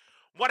 Wendy's,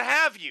 what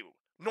have you.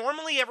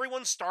 Normally,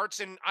 everyone starts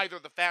in either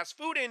the fast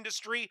food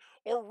industry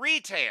or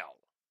retail.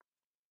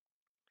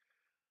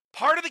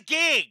 Part of the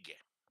gig.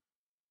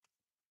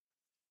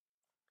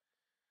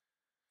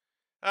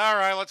 All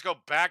right, let's go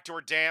back to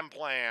her damn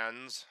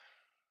plans.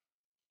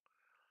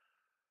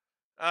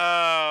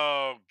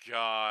 Oh,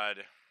 God.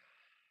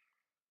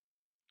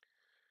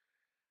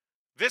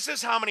 This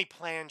is how many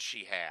plans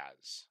she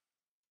has.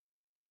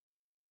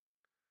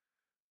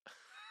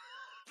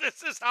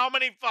 This is how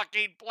many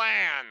fucking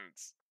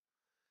plans.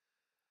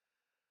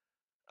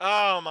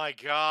 Oh, my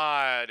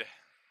God.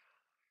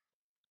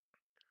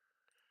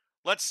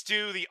 Let's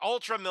do the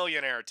ultra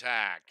millionaire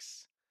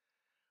tax.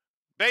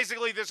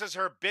 Basically, this is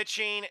her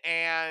bitching,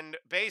 and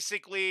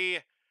basically,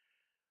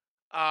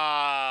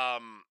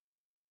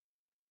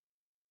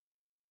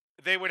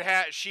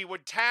 she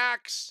would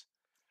tax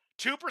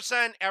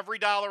 2% every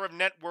dollar of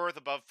net worth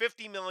above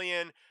 50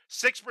 million,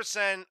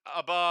 6%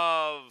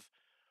 above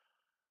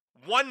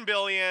 1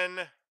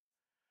 billion,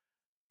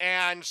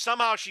 and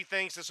somehow she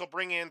thinks this will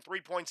bring in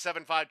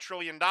 $3.75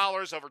 trillion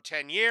over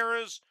 10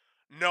 years.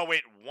 No,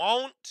 it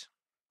won't.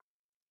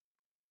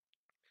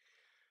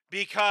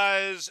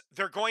 Because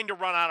they're going to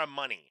run out of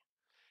money.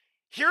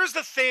 Here's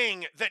the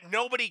thing that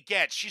nobody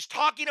gets. She's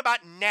talking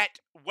about net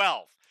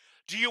wealth.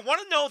 Do you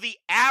want to know the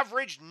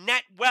average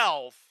net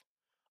wealth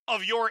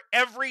of your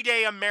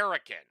everyday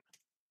American?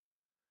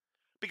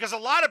 Because a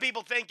lot of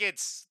people think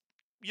it's,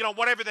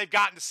 whatever they've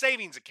got in the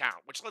savings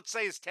account, which let's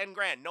say is 10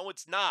 grand. No,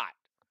 it's not.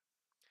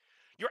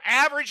 Your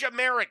average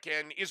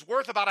American is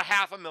worth about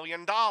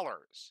 $500,000.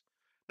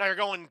 Now you're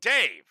going,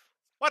 Dave,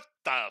 what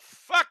the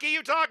fuck are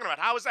you talking about?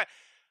 How is that?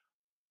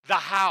 The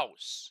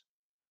house.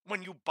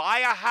 When you buy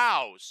a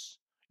house,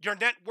 your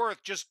net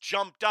worth just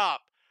jumped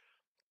up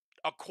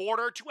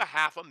 $250,000 to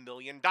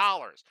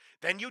 $500,000.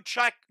 Then you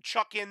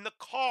chuck in the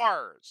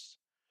cars.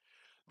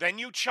 Then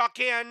you chuck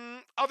in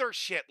other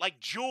shit like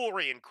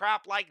jewelry and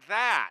crap like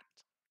that.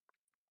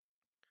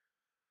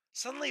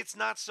 Suddenly it's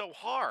not so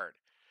hard.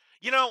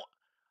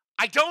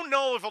 I don't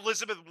know if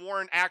Elizabeth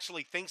Warren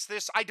actually thinks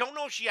this. I don't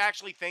know if she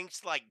actually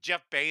thinks like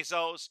Jeff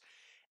Bezos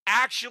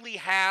actually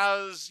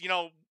has,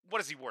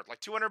 what is he worth? Like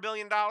 $200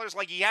 billion?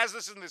 Like he has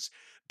this in this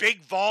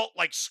big vault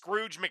like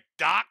Scrooge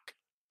McDuck?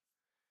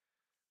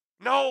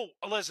 No,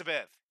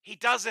 Elizabeth, he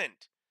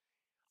doesn't.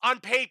 On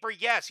paper,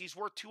 yes, he's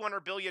worth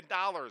 $200 billion,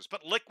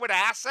 but liquid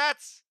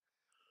assets?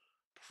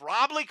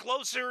 Probably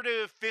closer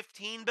to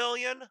 $15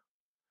 billion.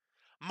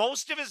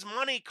 Most of his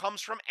money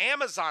comes from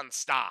Amazon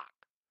stock.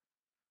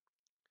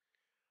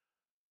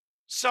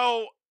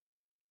 So,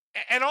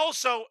 and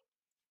also,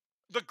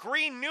 the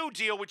Green New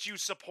Deal, which you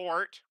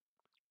support,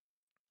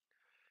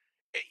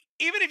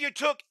 even if you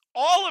took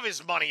all of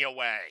his money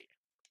away,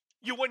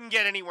 you wouldn't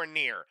get anywhere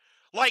near.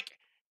 Like,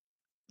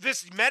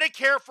 this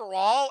Medicare for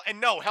all, and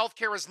no,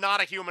 healthcare is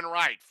not a human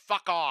right.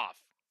 Fuck off.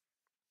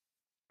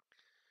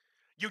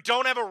 You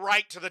don't have a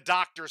right to the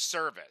doctor's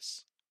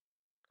service.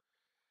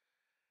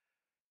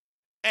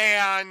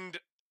 And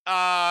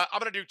I'm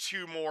going to do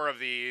 2 more of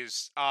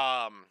these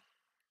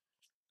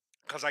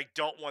because I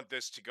don't want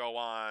this to go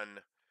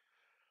on.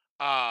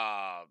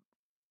 I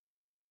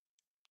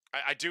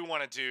do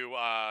want to do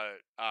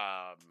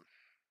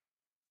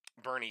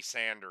Bernie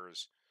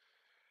Sanders.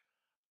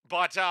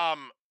 But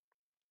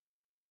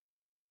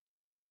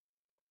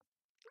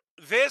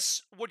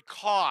this would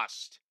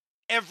cost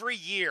every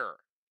year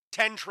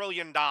 $10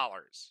 trillion.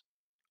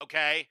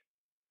 Okay?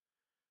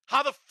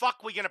 How the fuck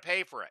are we going to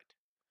pay for it?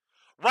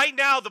 Right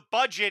now, the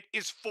budget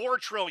is $4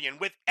 trillion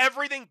with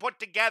everything put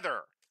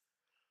together.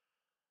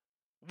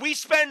 We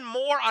spend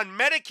more on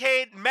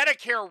Medicaid,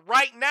 Medicare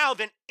right now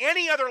than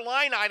any other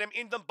line item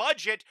in the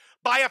budget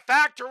by a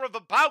factor of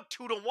about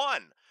 2 to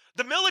 1.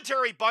 The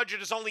military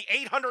budget is only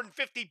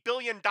 $850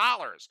 billion.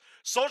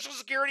 Social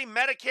Security,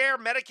 Medicare,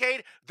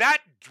 Medicaid,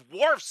 that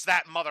dwarfs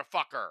that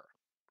motherfucker.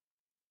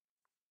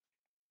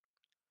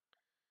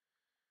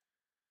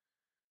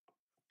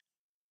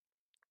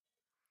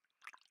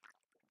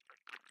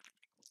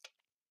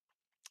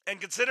 And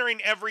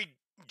considering every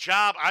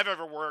job I've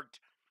ever worked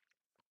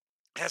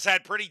has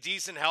had pretty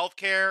decent health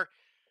care,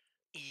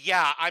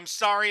 Yeah, I'm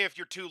sorry if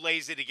you're too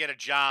lazy to get a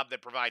job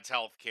that provides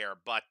health care,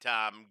 but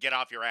get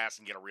off your ass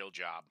and get a real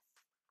job.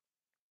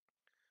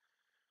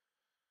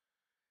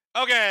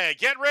 Okay,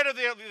 get rid of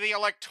the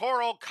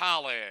electoral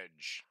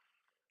college.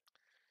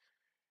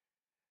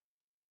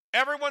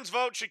 Everyone's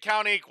vote should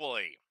count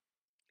equally.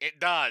 It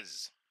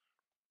does.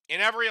 In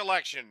every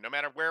election, no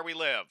matter where we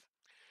live.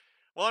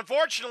 Well,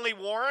 unfortunately,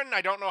 Warren,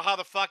 I don't know how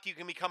the fuck you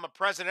can become a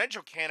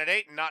presidential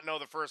candidate and not know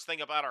the first thing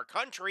about our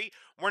country.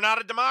 We're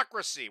not a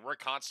democracy, we're a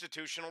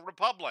constitutional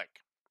republic.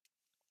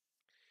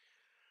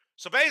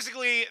 So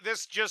basically,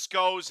 this just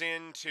goes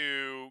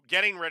into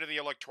getting rid of the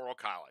Electoral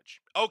College.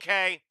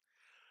 Okay,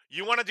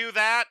 you want to do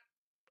that,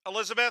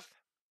 Elizabeth?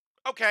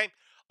 Okay,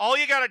 all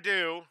you got to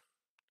do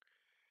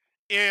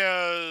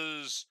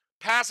is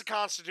pass a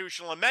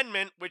constitutional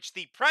amendment, which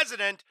the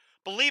president,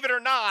 believe it or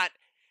not,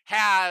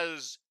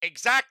 has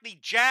exactly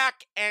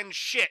jack and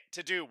shit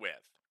to do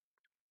with.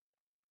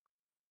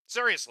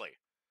 Seriously.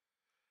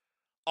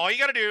 All you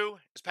got to do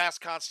is pass a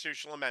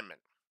constitutional amendment,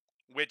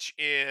 which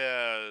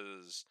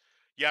is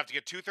you have to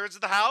get 2/3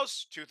 of the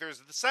House, 2/3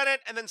 of the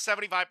Senate, and then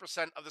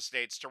 75% of the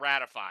states to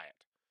ratify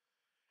it.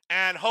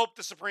 And hope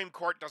the Supreme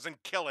Court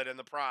doesn't kill it in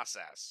the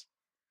process.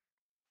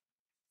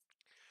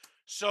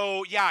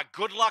 So, yeah,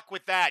 good luck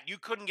with that. You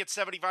couldn't get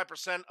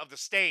 75% of the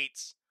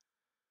states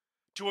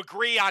to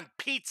agree on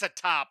pizza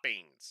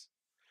toppings.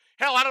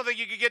 Hell, I don't think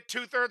you could get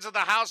 2/3 of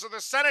the House or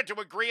the Senate to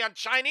agree on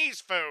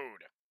Chinese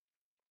food.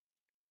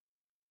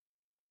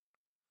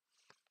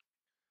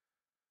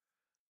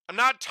 I'm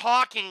not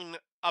talking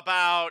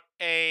about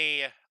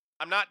a.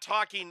 I'm not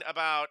talking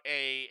about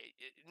a.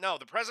 No,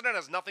 the president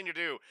has nothing to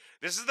do.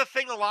 This is the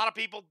thing a lot of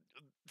people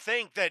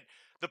think that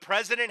the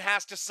president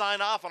has to sign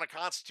off on a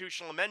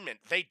constitutional amendment.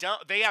 They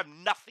don't. They have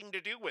nothing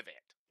to do with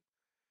it.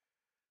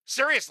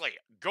 Seriously,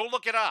 go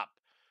look it up.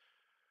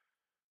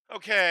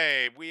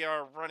 Okay, we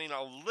are running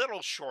a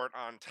little short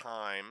on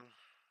time.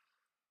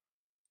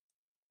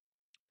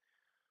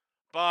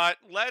 But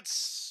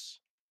let's.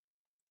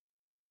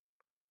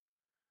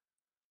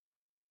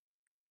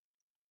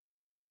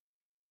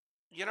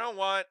 You know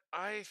what?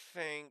 I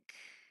think.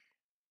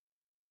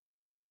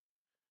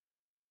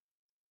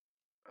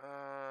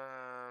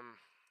 Um.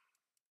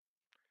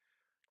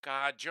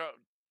 God,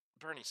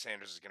 Bernie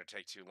Sanders is going to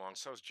take too long.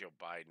 So is Joe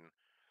Biden.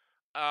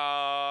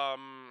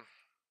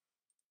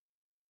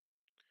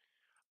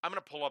 I'm going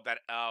to pull up that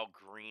Al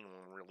Green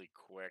one really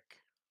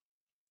quick.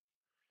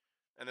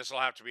 And this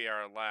will have to be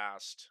our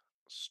last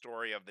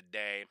story of the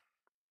day.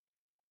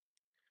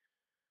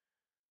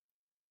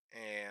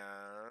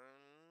 And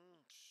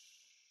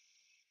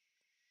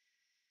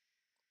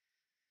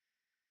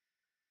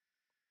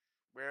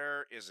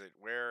where is it?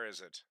 Where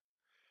is it?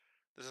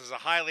 This is a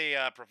highly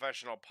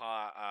professional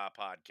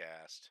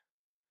podcast.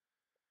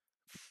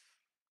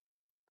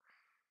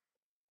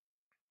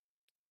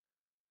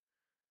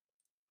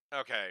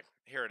 Okay,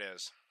 here it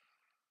is.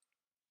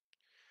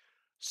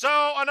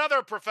 So,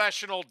 another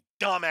professional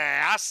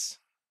dumbass,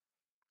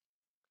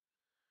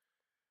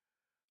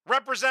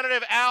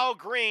 Representative Al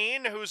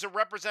Green, who's a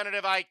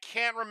representative, I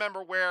can't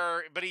remember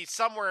where, but he's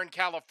somewhere in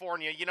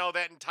California. You know,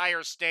 that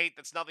entire state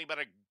that's nothing but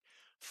a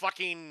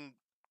fucking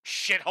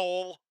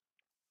shithole.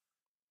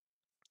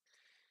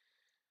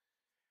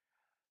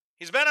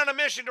 He's been on a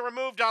mission to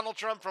remove Donald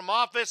Trump from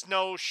office.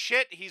 No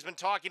shit. He's been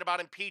talking about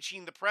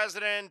impeaching the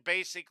president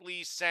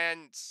basically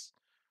since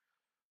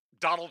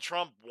Donald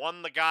Trump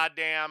won the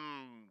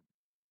goddamn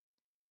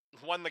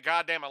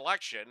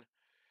election.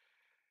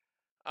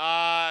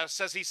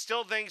 Says he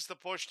still thinks the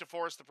push to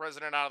force the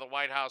president out of the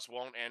White House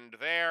won't end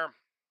there.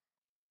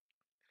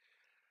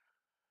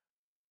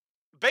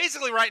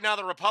 Basically, right now,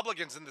 the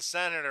Republicans in the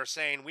Senate are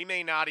saying we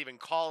may not even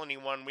call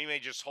anyone. We may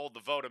just hold the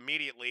vote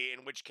immediately,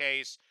 in which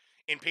case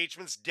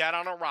impeachment's dead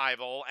on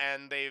arrival,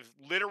 and they've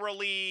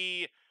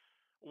literally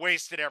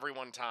wasted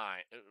everyone's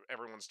time.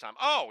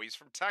 Oh, he's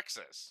from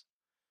Texas.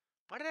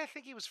 Why did I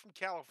think he was from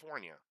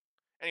California?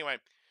 Anyway,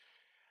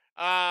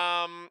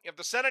 if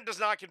the Senate does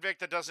not convict,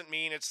 that doesn't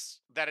mean it's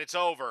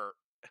over.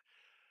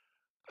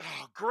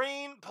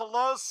 Green,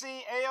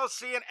 Pelosi,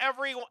 AOC, and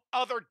every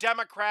other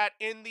Democrat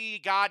in the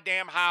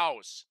goddamn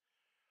House.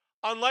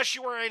 Unless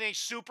you are in a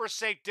super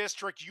safe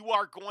district,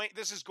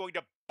 this is going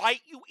to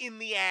bite you in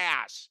the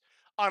ass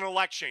on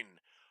election.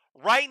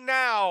 Right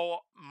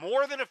now,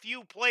 more than a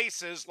few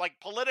places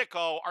like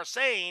Politico are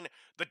saying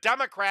the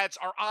Democrats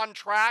are on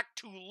track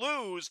to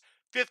lose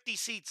 50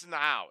 seats in the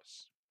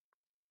House.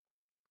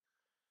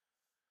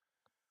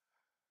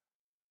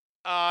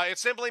 It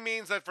simply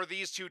means that for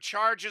these two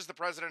charges, the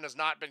president has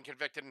not been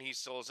convicted and he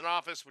still is in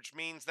office, which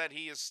means that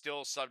he is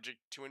still subject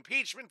to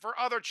impeachment for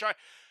other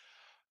charges.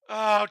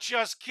 Oh,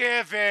 just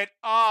give it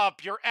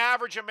up. Your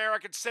average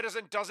American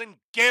citizen doesn't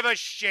give a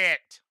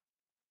shit.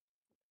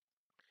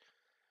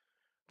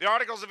 The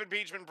articles of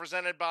impeachment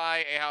presented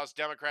by a House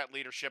Democrat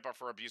leadership are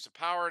for abuse of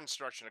power,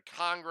 instruction of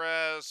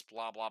Congress,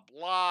 blah, blah,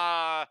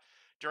 blah.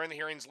 During the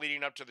hearings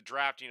leading up to the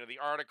drafting of the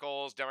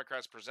articles,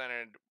 Democrats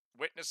presented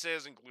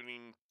witnesses,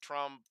 including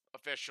Trump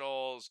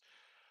officials,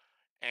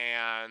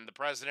 and the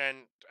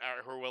president,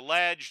 who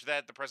alleged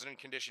that the president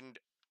conditioned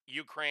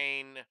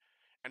Ukraine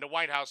and a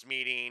White House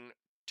meeting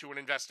to an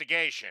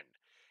investigation.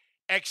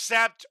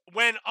 Except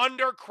when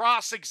under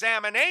cross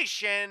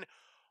examination,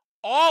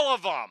 all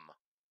of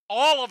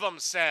them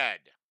said,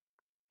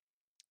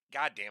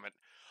 God damn it,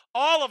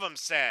 all of them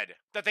said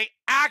that they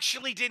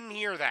actually didn't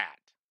hear that.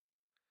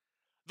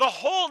 The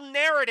whole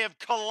narrative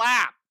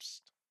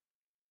collapsed.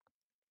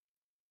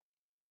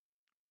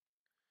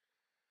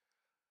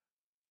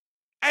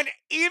 And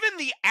even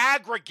the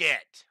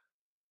aggregate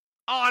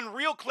on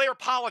Real Clear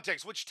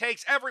Politics, which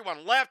takes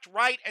everyone left,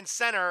 right, and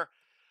center,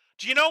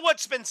 do you know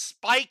what's been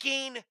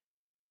spiking?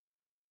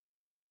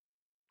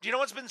 Do you know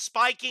what's been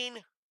spiking?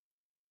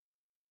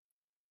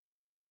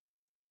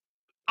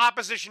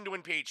 Opposition to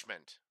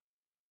impeachment.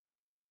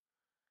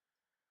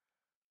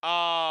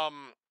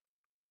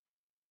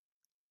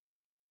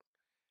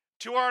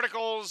 Two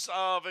articles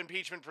of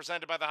impeachment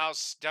presented by the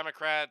House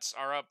Democrats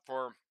are up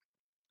for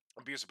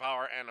abuse of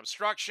power and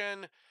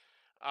obstruction.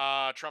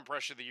 Trump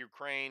pressured the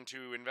Ukraine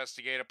to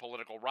investigate a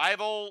political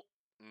rival.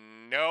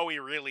 No, he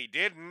really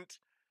didn't.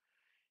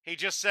 He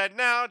just said,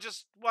 no,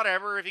 just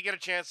whatever. If you get a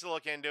chance to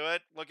look into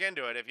it, look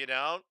into it. If you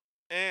don't,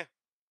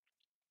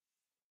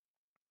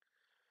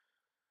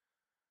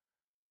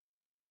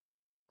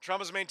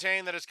 Trump has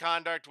maintained that his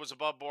conduct was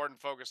above board and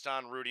focused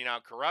on rooting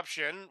out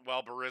corruption.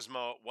 Well,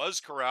 Burisma was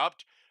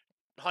corrupt.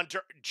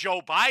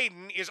 Joe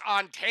Biden is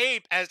on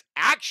tape as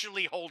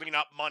actually holding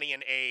up money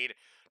and aid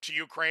to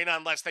Ukraine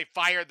unless they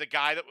fired the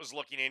guy that was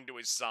looking into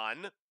his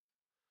son.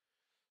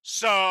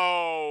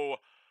 So,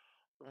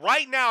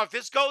 right now, if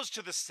this goes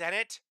to the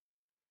Senate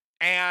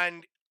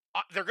and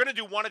they're going to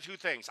do one of two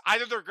things.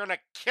 Either they're going to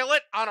kill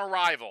it on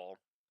arrival,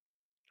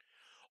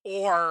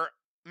 or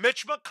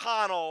Mitch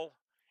McConnell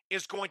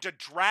is going to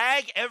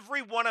drag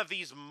every one of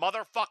these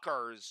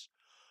motherfuckers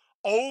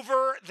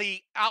over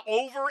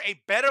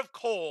a bed of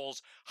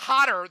coals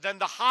hotter than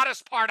the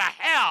hottest part of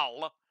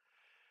hell,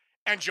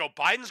 and Joe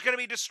Biden's going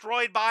to be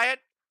destroyed by it.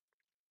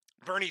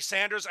 Bernie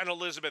Sanders and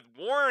Elizabeth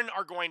Warren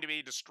are going to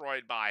be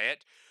destroyed by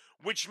it,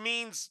 which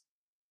means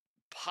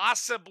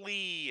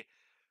possibly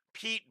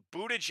Pete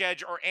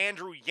Buttigieg or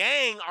Andrew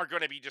Yang are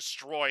going to be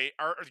destroyed,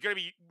 are going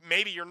to be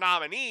maybe your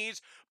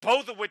nominees,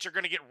 both of which are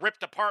going to get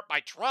ripped apart by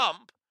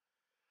Trump.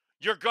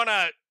 You're going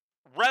to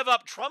rev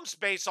up Trump's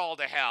base all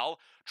to hell.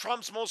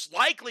 Trump's most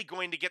likely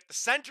going to get the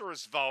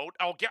centrist vote.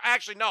 Oh,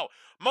 actually, no.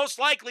 Most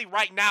likely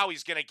right now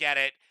he's going to get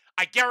it.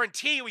 I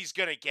guarantee you he's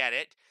going to get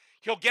it.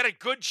 He'll get a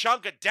good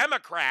chunk of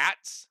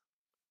Democrats.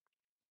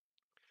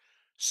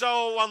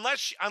 So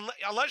unless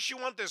you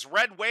want this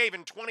red wave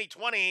in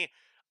 2020,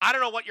 I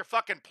don't know what your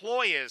fucking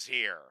ploy is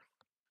here.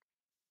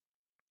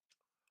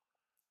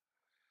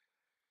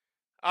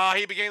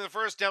 He became the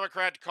first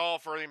Democrat to call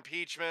for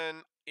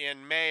impeachment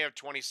in May of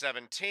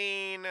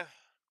 2017.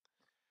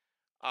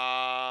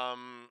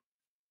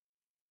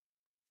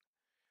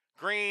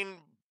 Green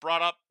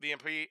brought up the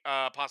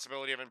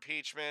possibility of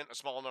impeachment. A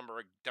small number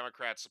of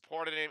Democrats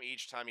supported him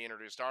each time he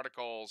introduced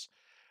articles.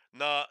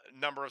 The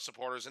number of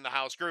supporters in the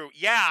House grew.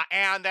 Yeah,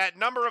 and that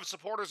number of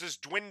supporters is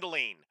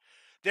dwindling.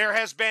 There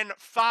has been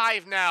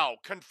 5 now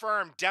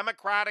confirmed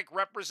Democratic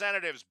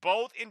representatives,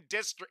 all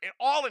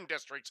in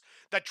districts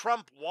that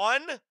Trump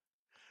won,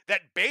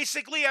 that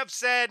basically have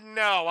said,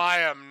 no, I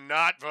am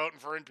not voting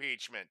for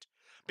impeachment.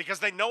 Because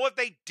they know what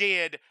they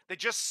did. They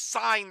just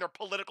signed their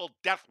political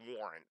death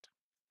warrant.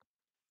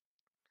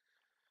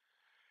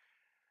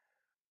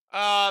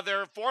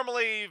 They'll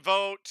formally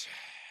vote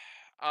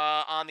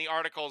on the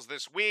articles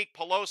this week.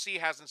 Pelosi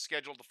hasn't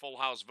scheduled a full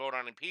House vote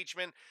on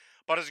impeachment,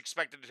 but is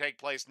expected to take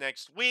place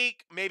next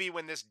week. Maybe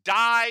when this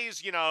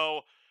dies,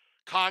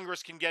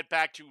 Congress can get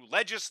back to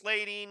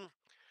legislating.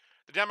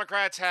 The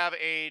Democrats have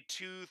a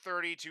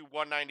 230 to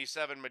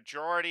 197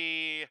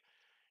 majority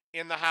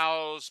in the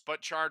House,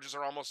 but charges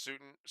are almost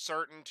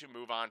certain to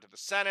move on to the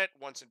Senate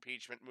once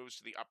impeachment moves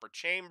to the upper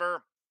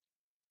chamber.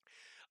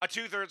 A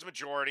 2/3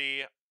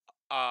 majority,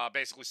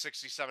 basically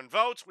 67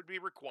 votes, would be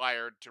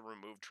required to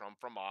remove Trump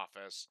from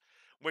office,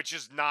 which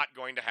is not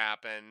going to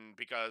happen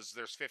because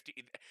there's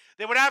 50.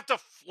 They would have to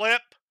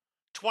flip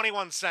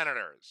 21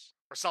 senators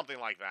or something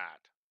like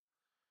that.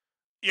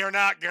 You're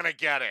not going to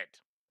get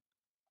it.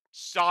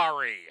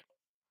 Sorry.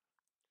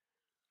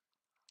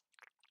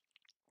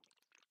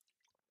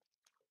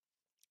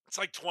 It's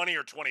like 20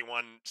 or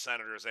 21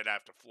 senators they'd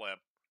have to flip.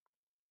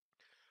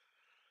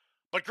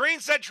 But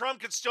Green said Trump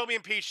could still be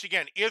impeached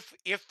again if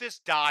this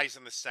dies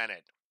in the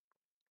Senate.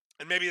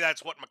 And maybe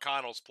that's what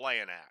McConnell's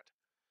playing at.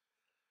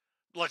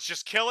 Let's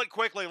just kill it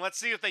quickly and let's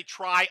see if they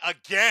try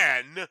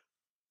again.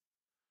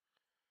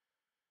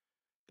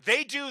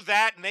 They do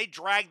that and they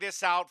drag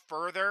this out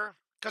further.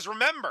 Because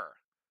remember,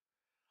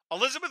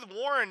 Elizabeth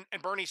Warren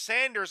and Bernie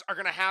Sanders are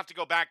going to have to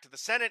go back to the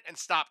Senate and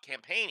stop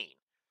campaigning.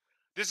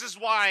 This is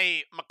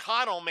why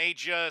McConnell may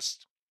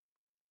just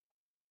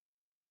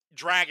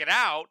drag it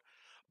out.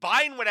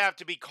 Biden would have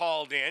to be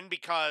called in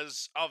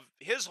because of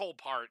his whole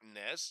part in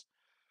this.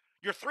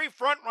 Your 3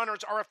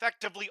 frontrunners are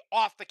effectively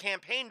off the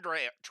campaign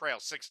trail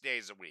 6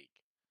 days a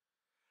week.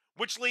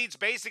 which leads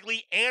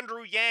basically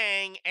Andrew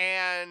Yang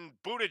and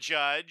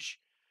Buttigieg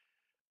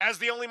as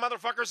the only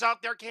motherfuckers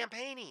out there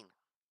campaigning.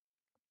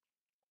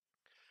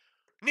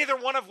 Neither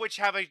one of which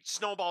have a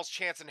snowball's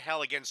chance in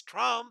hell against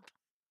Trump.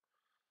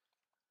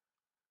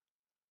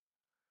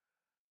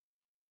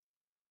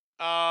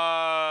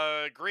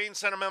 Green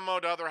sent a memo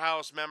to other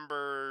House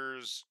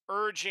members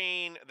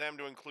urging them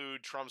to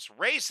include Trump's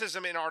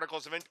racism in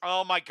articles of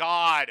oh my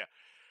God.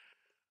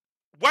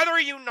 Whether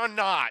you or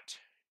not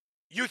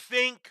you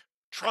think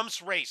Trump's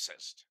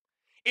racist,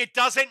 it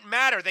doesn't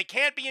matter. They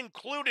can't be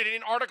included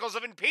in articles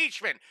of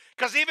impeachment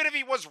because even if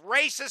he was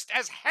racist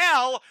as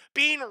hell,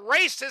 being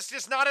racist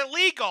is not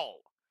illegal.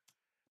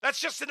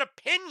 That's just an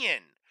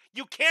opinion.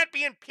 You can't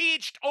be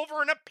impeached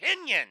over an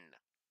opinion.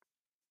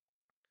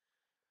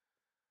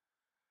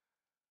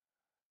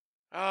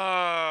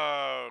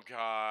 Oh,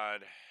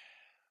 God.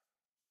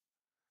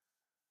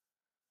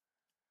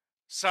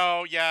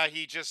 So, yeah,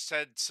 he just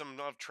said some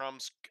of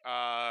Trump's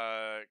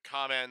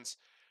comments.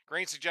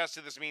 Green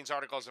suggested this means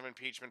articles of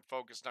impeachment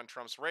focused on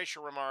Trump's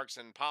racial remarks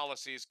and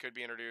policies could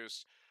be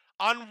introduced.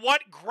 On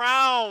what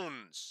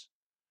grounds?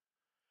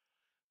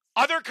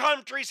 Other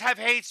countries have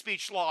hate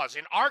speech laws.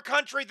 In our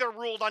country, they're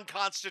ruled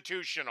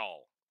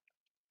unconstitutional.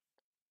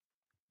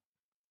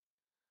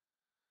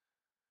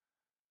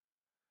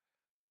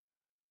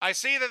 I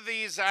see that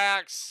these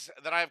acts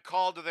that I've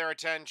called to their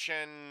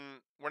attention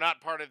were not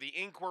part of the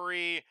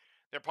inquiry.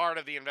 They're part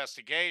of the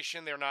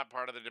investigation. They're not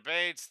part of the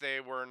debates.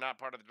 They were not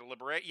part of the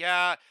deliberate.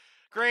 Yeah,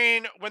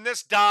 Green, when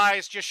this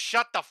dies, just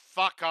shut the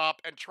fuck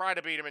up and try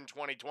to beat him in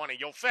 2020.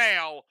 You'll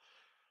fail,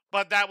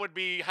 but that would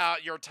be how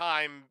your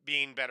time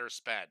being better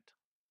spent.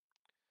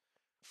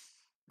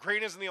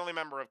 Green isn't the only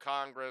member of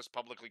Congress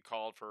publicly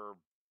called for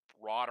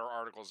broader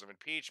articles of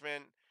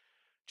impeachment.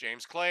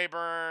 James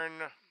Clyburn,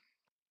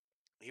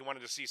 he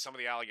wanted to see some of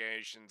the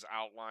allegations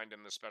outlined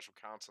in the special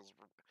counsel's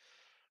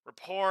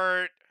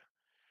report.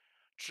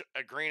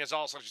 Green has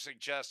also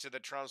suggested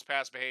that Trump's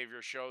past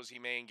behavior shows he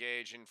may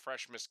engage in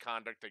fresh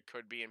misconduct that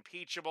could be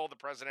impeachable. The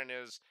president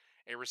is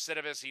a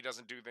recidivist. He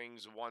doesn't do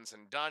things once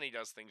and done. He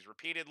does things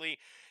repeatedly.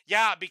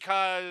 Yeah,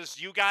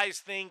 because you guys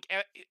think...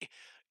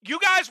 You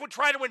guys would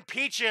try to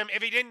impeach him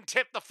if he didn't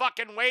tip the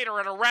fucking waiter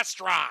at a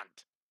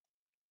restaurant.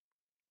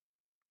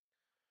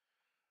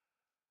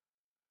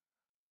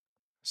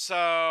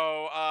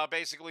 So,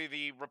 basically,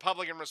 the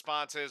Republican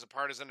response is a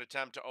partisan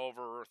attempt to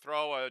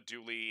overthrow a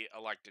duly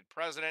elected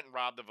president and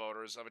rob the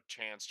voters of a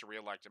chance to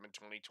reelect him in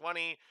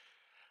 2020.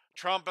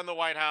 Trump and the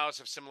White House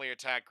have similarly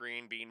attacked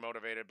Green, being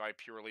motivated by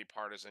purely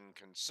partisan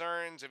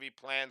concerns. If he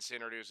plans to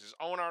introduce his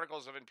own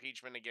articles of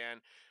impeachment again,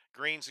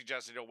 Green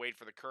suggested he'll wait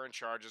for the current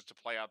charges to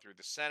play out through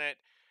the Senate.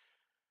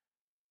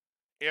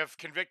 If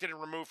convicted and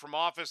removed from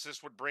office,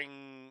 this would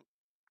bring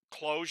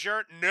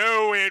closure?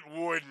 No, it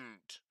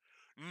wouldn't.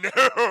 No,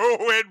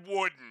 it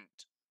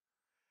wouldn't.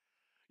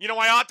 You know,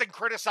 I often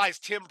criticize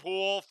Tim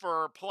Pool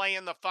for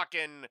playing the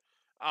fucking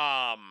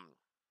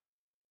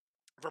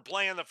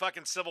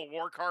Civil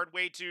War card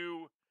way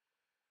too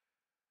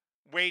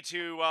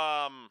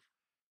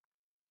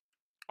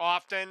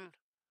often.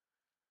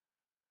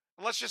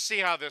 Let's just see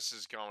how this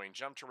is going.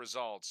 Jump to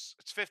results.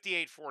 It's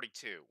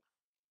 58-42.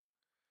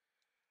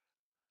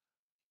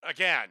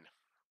 Again,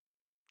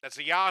 that's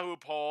a Yahoo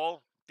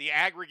poll. The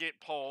aggregate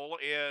poll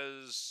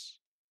is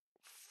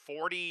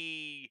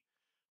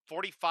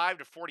 45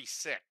 to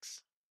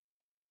 46.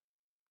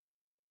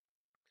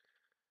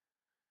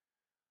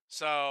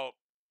 So,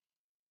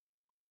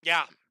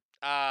 yeah.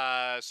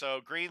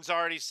 So Green's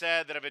already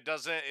said that if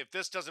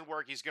this doesn't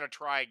work, he's going to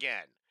try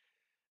again.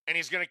 And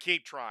he's going to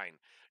keep trying.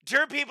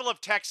 Dear people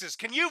of Texas,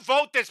 can you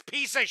vote this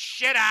piece of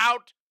shit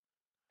out?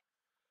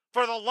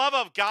 For the love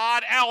of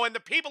God. Oh, and the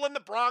people in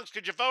the Bronx,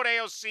 could you vote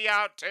AOC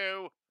out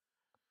too?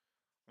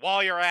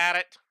 While you're at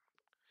it.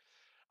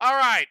 All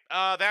right.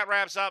 That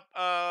wraps up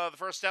the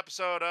first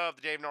episode of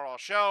the Dave Nordahl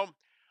Show.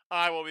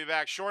 I will be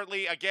back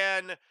shortly.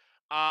 Again,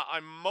 I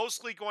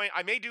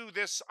may do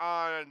this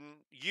on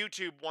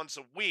YouTube once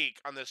a week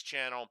on this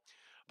channel,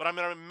 but I'm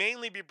going to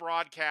mainly be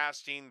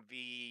broadcasting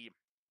the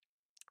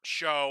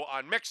show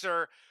on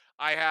Mixer.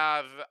 I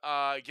have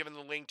given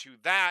the link to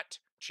that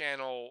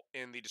channel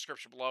in the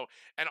description below.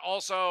 And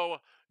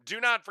also, do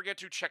not forget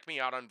to check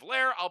me out on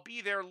Vlare. I'll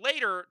be there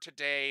later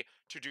today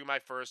to do my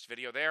first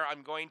video there.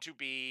 I'm going to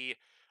be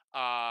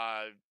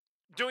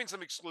doing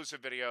some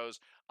exclusive videos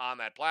on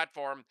that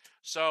platform.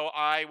 So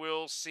I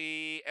will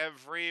see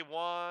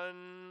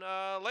everyone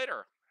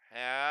later.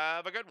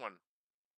 Have a good one.